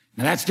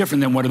 Now that's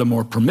different than one of the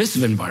more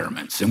permissive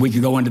environments. And we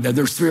could go into that.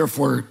 There's 3 or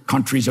 4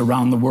 countries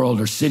around the world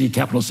or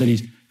capital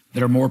cities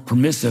that are more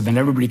permissive, and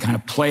everybody kind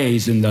of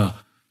plays in the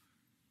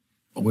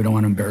but we don't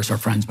want to embarrass our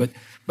friends. But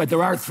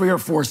there are 3 or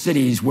 4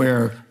 cities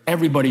where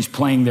everybody's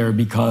playing there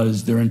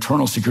because their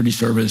internal security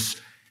service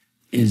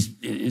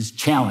is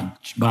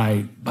challenged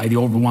by the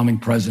overwhelming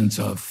presence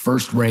of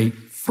first-rate,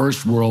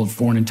 first-world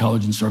foreign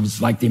intelligence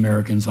services like the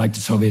Americans, like the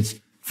Soviets,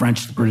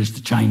 French, the British,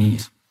 the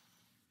Chinese.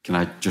 Can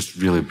I just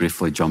really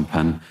briefly jump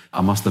in?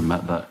 I must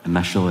admit that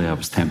initially I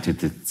was tempted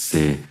to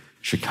say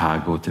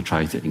Chicago to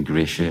try to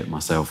ingratiate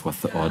myself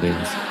with the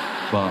audience.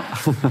 But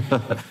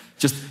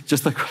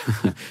just a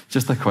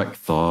quick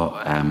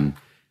thought.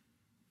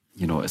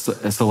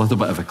 It's a little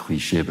bit of a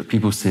cliche, but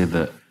people say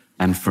that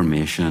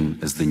information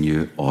is the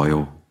new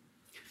oil.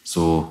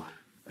 So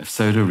if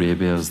Saudi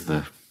Arabia is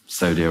the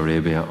Saudi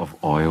Arabia of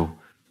oil,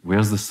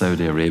 where's the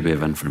Saudi Arabia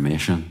of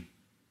information?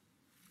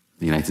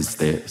 The United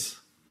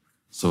States.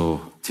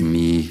 So to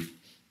me,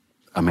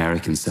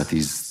 American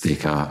cities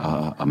take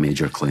a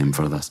major claim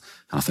for this.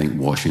 And I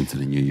think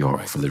Washington and New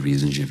York for the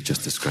reasons you've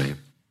just described.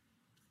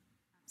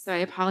 So I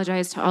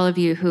apologize to all of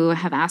you who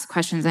have asked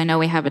questions. I know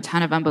we have a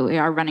ton of them, but we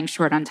are running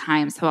short on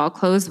time. So I'll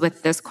close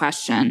with this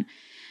question.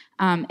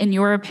 In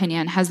your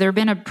opinion, has there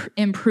been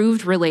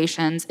improved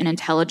relations in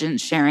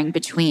intelligence sharing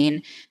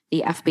between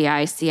the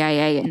FBI,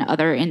 CIA, and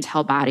other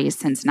intel bodies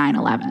since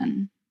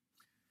 9/11?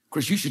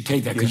 Chris, you should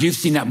take that because you've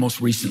seen that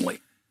most recently.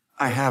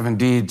 I have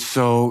indeed.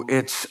 So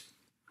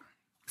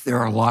there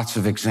are lots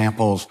of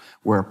examples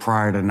where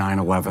prior to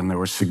 9/11, there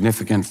were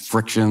significant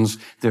frictions.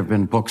 There have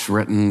been books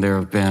written. There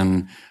have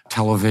been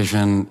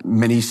television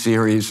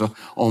miniseries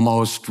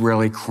almost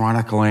really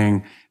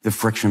chronicling the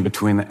friction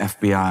between the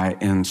FBI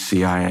and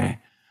CIA.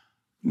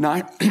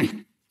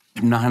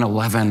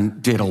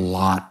 9/11 did a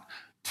lot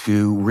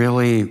to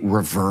really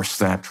reverse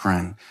that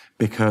trend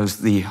because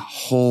the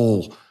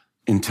whole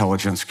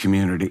intelligence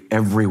community,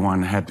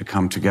 everyone had to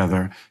come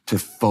together to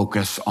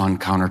focus on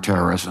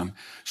counterterrorism.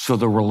 So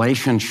the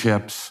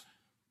relationships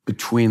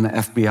between the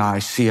FBI,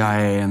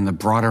 CIA, and the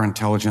broader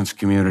intelligence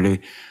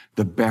community,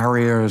 the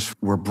barriers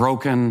were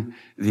broken,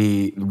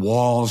 the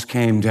walls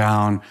came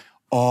down,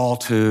 all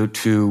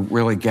to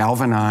really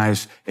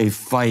galvanize a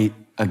fight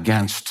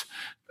against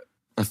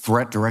a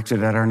threat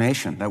directed at our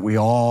nation that we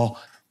all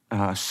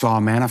saw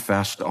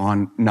manifest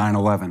on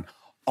 9/11.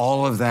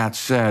 All of that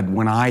said,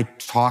 when I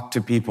talk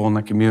to people in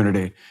the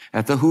community,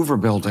 at the Hoover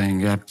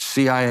Building, at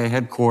CIA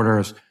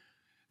headquarters,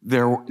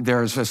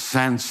 there's a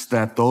sense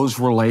that those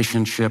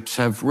relationships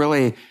have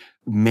really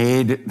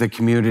made the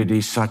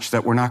community such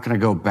that we're not going to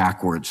go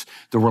backwards.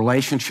 The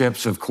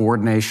relationships of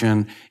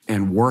coordination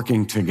and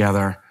working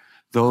together,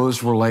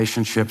 those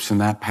relationships and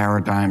that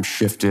paradigm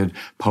shifted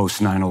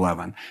post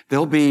 9/11.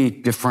 There'll be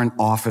different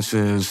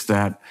offices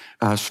that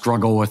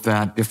struggle with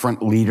that,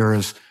 different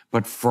leaders,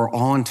 but for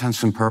all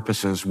intents and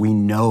purposes, we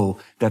know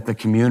that the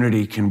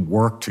community can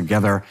work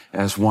together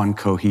as one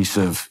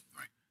cohesive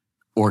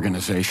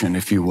organization,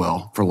 if you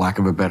will, for lack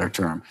of a better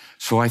term.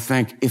 So I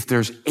think if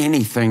there's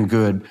anything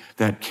good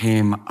that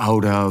came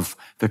out of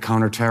the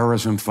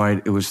counterterrorism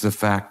fight, it was the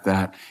fact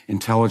that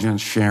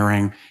intelligence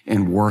sharing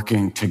and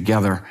working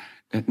together,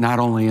 not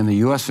only in the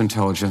U.S.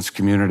 intelligence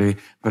community,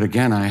 but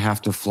again, I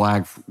have to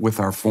flag with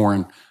our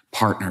foreign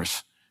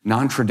partners,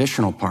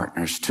 non-traditional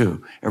partners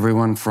too.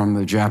 Everyone from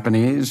the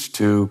Japanese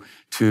to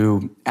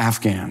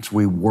Afghans.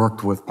 We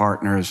worked with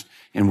partners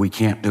and we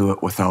can't do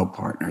it without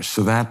partners.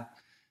 So that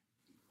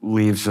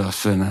leaves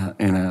us on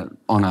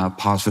a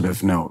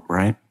positive note,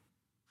 right?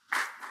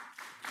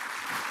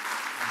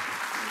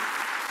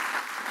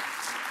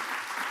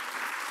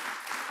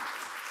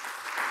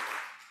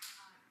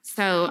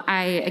 So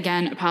I,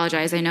 again,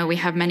 apologize. I know we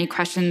have many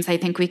questions. I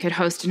think we could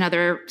host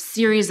another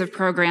series of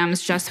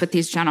programs just with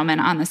these gentlemen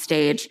on the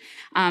stage.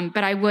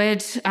 But I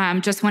would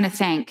just want to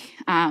thank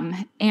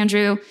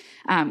Andrew,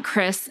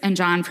 Chris, and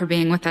John for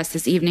being with us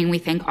this evening. We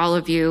thank all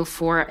of you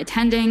for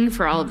attending,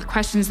 for all of the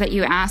questions that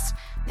you asked.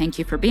 Thank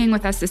you for being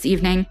with us this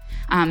evening,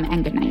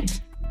 and good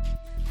night.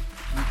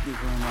 Thank you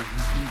very much.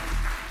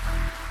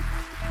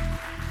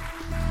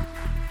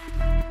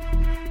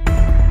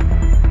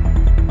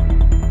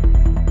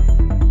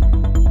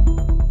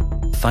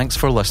 Thanks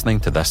for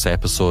listening to this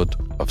episode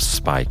of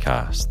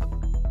Spycast.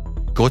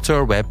 Go to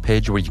our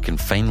webpage where you can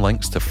find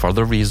links to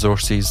further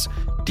resources,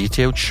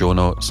 detailed show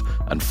notes,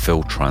 and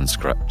full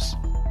transcripts.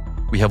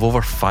 We have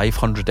over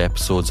 500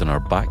 episodes in our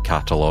back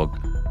catalogue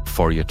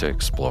for you to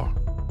explore.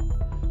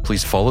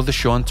 Please follow the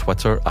show on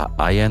Twitter at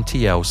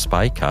INTL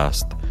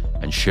Spycast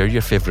and share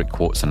your favourite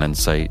quotes and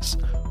insights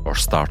or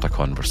start a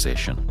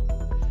conversation.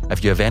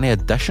 If you have any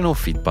additional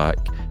feedback,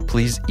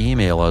 please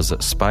email us at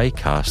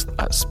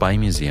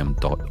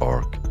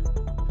spycast@spymuseum.org.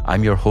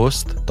 I'm your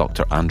host,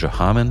 Dr. Andrew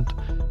Hammond,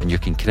 and you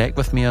can connect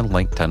with me on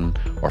LinkedIn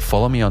or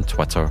follow me on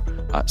Twitter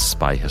at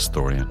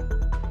SpyHistorian.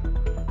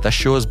 This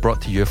show is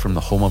brought to you from the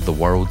home of the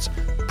world's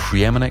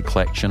preeminent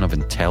collection of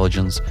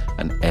intelligence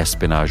and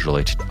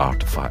espionage-related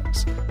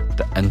artefacts,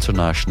 the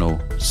International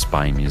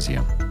Spy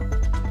Museum.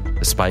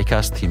 The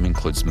Spycast team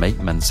includes Mike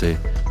Mincy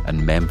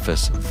and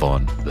Memphis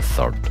Vaughn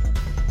III.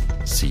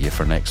 See you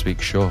for next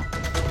week's show.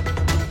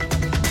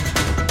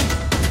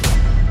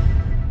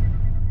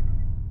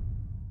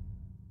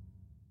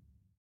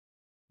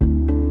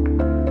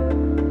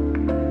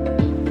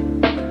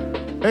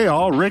 Hey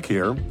all, Rick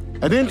here.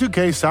 At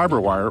N2K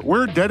Cyberwire,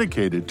 we're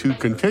dedicated to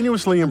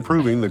continuously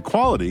improving the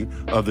quality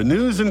of the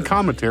news and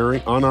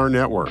commentary on our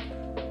network.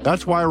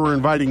 That's why we're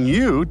inviting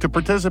you to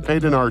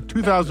participate in our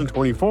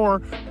 2024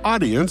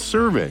 audience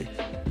survey.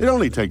 It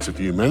only takes a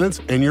few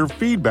minutes, and your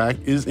feedback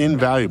is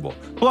invaluable.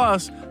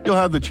 Plus, you'll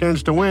have the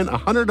chance to win a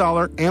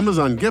 $100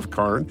 Amazon gift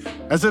card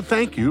as a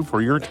thank you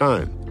for your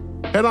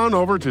time. Head on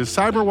over to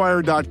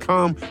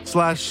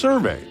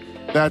cyberwire.com/survey.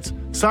 That's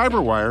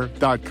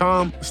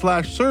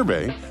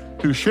cyberwire.com/survey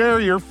to share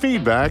your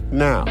feedback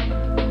now.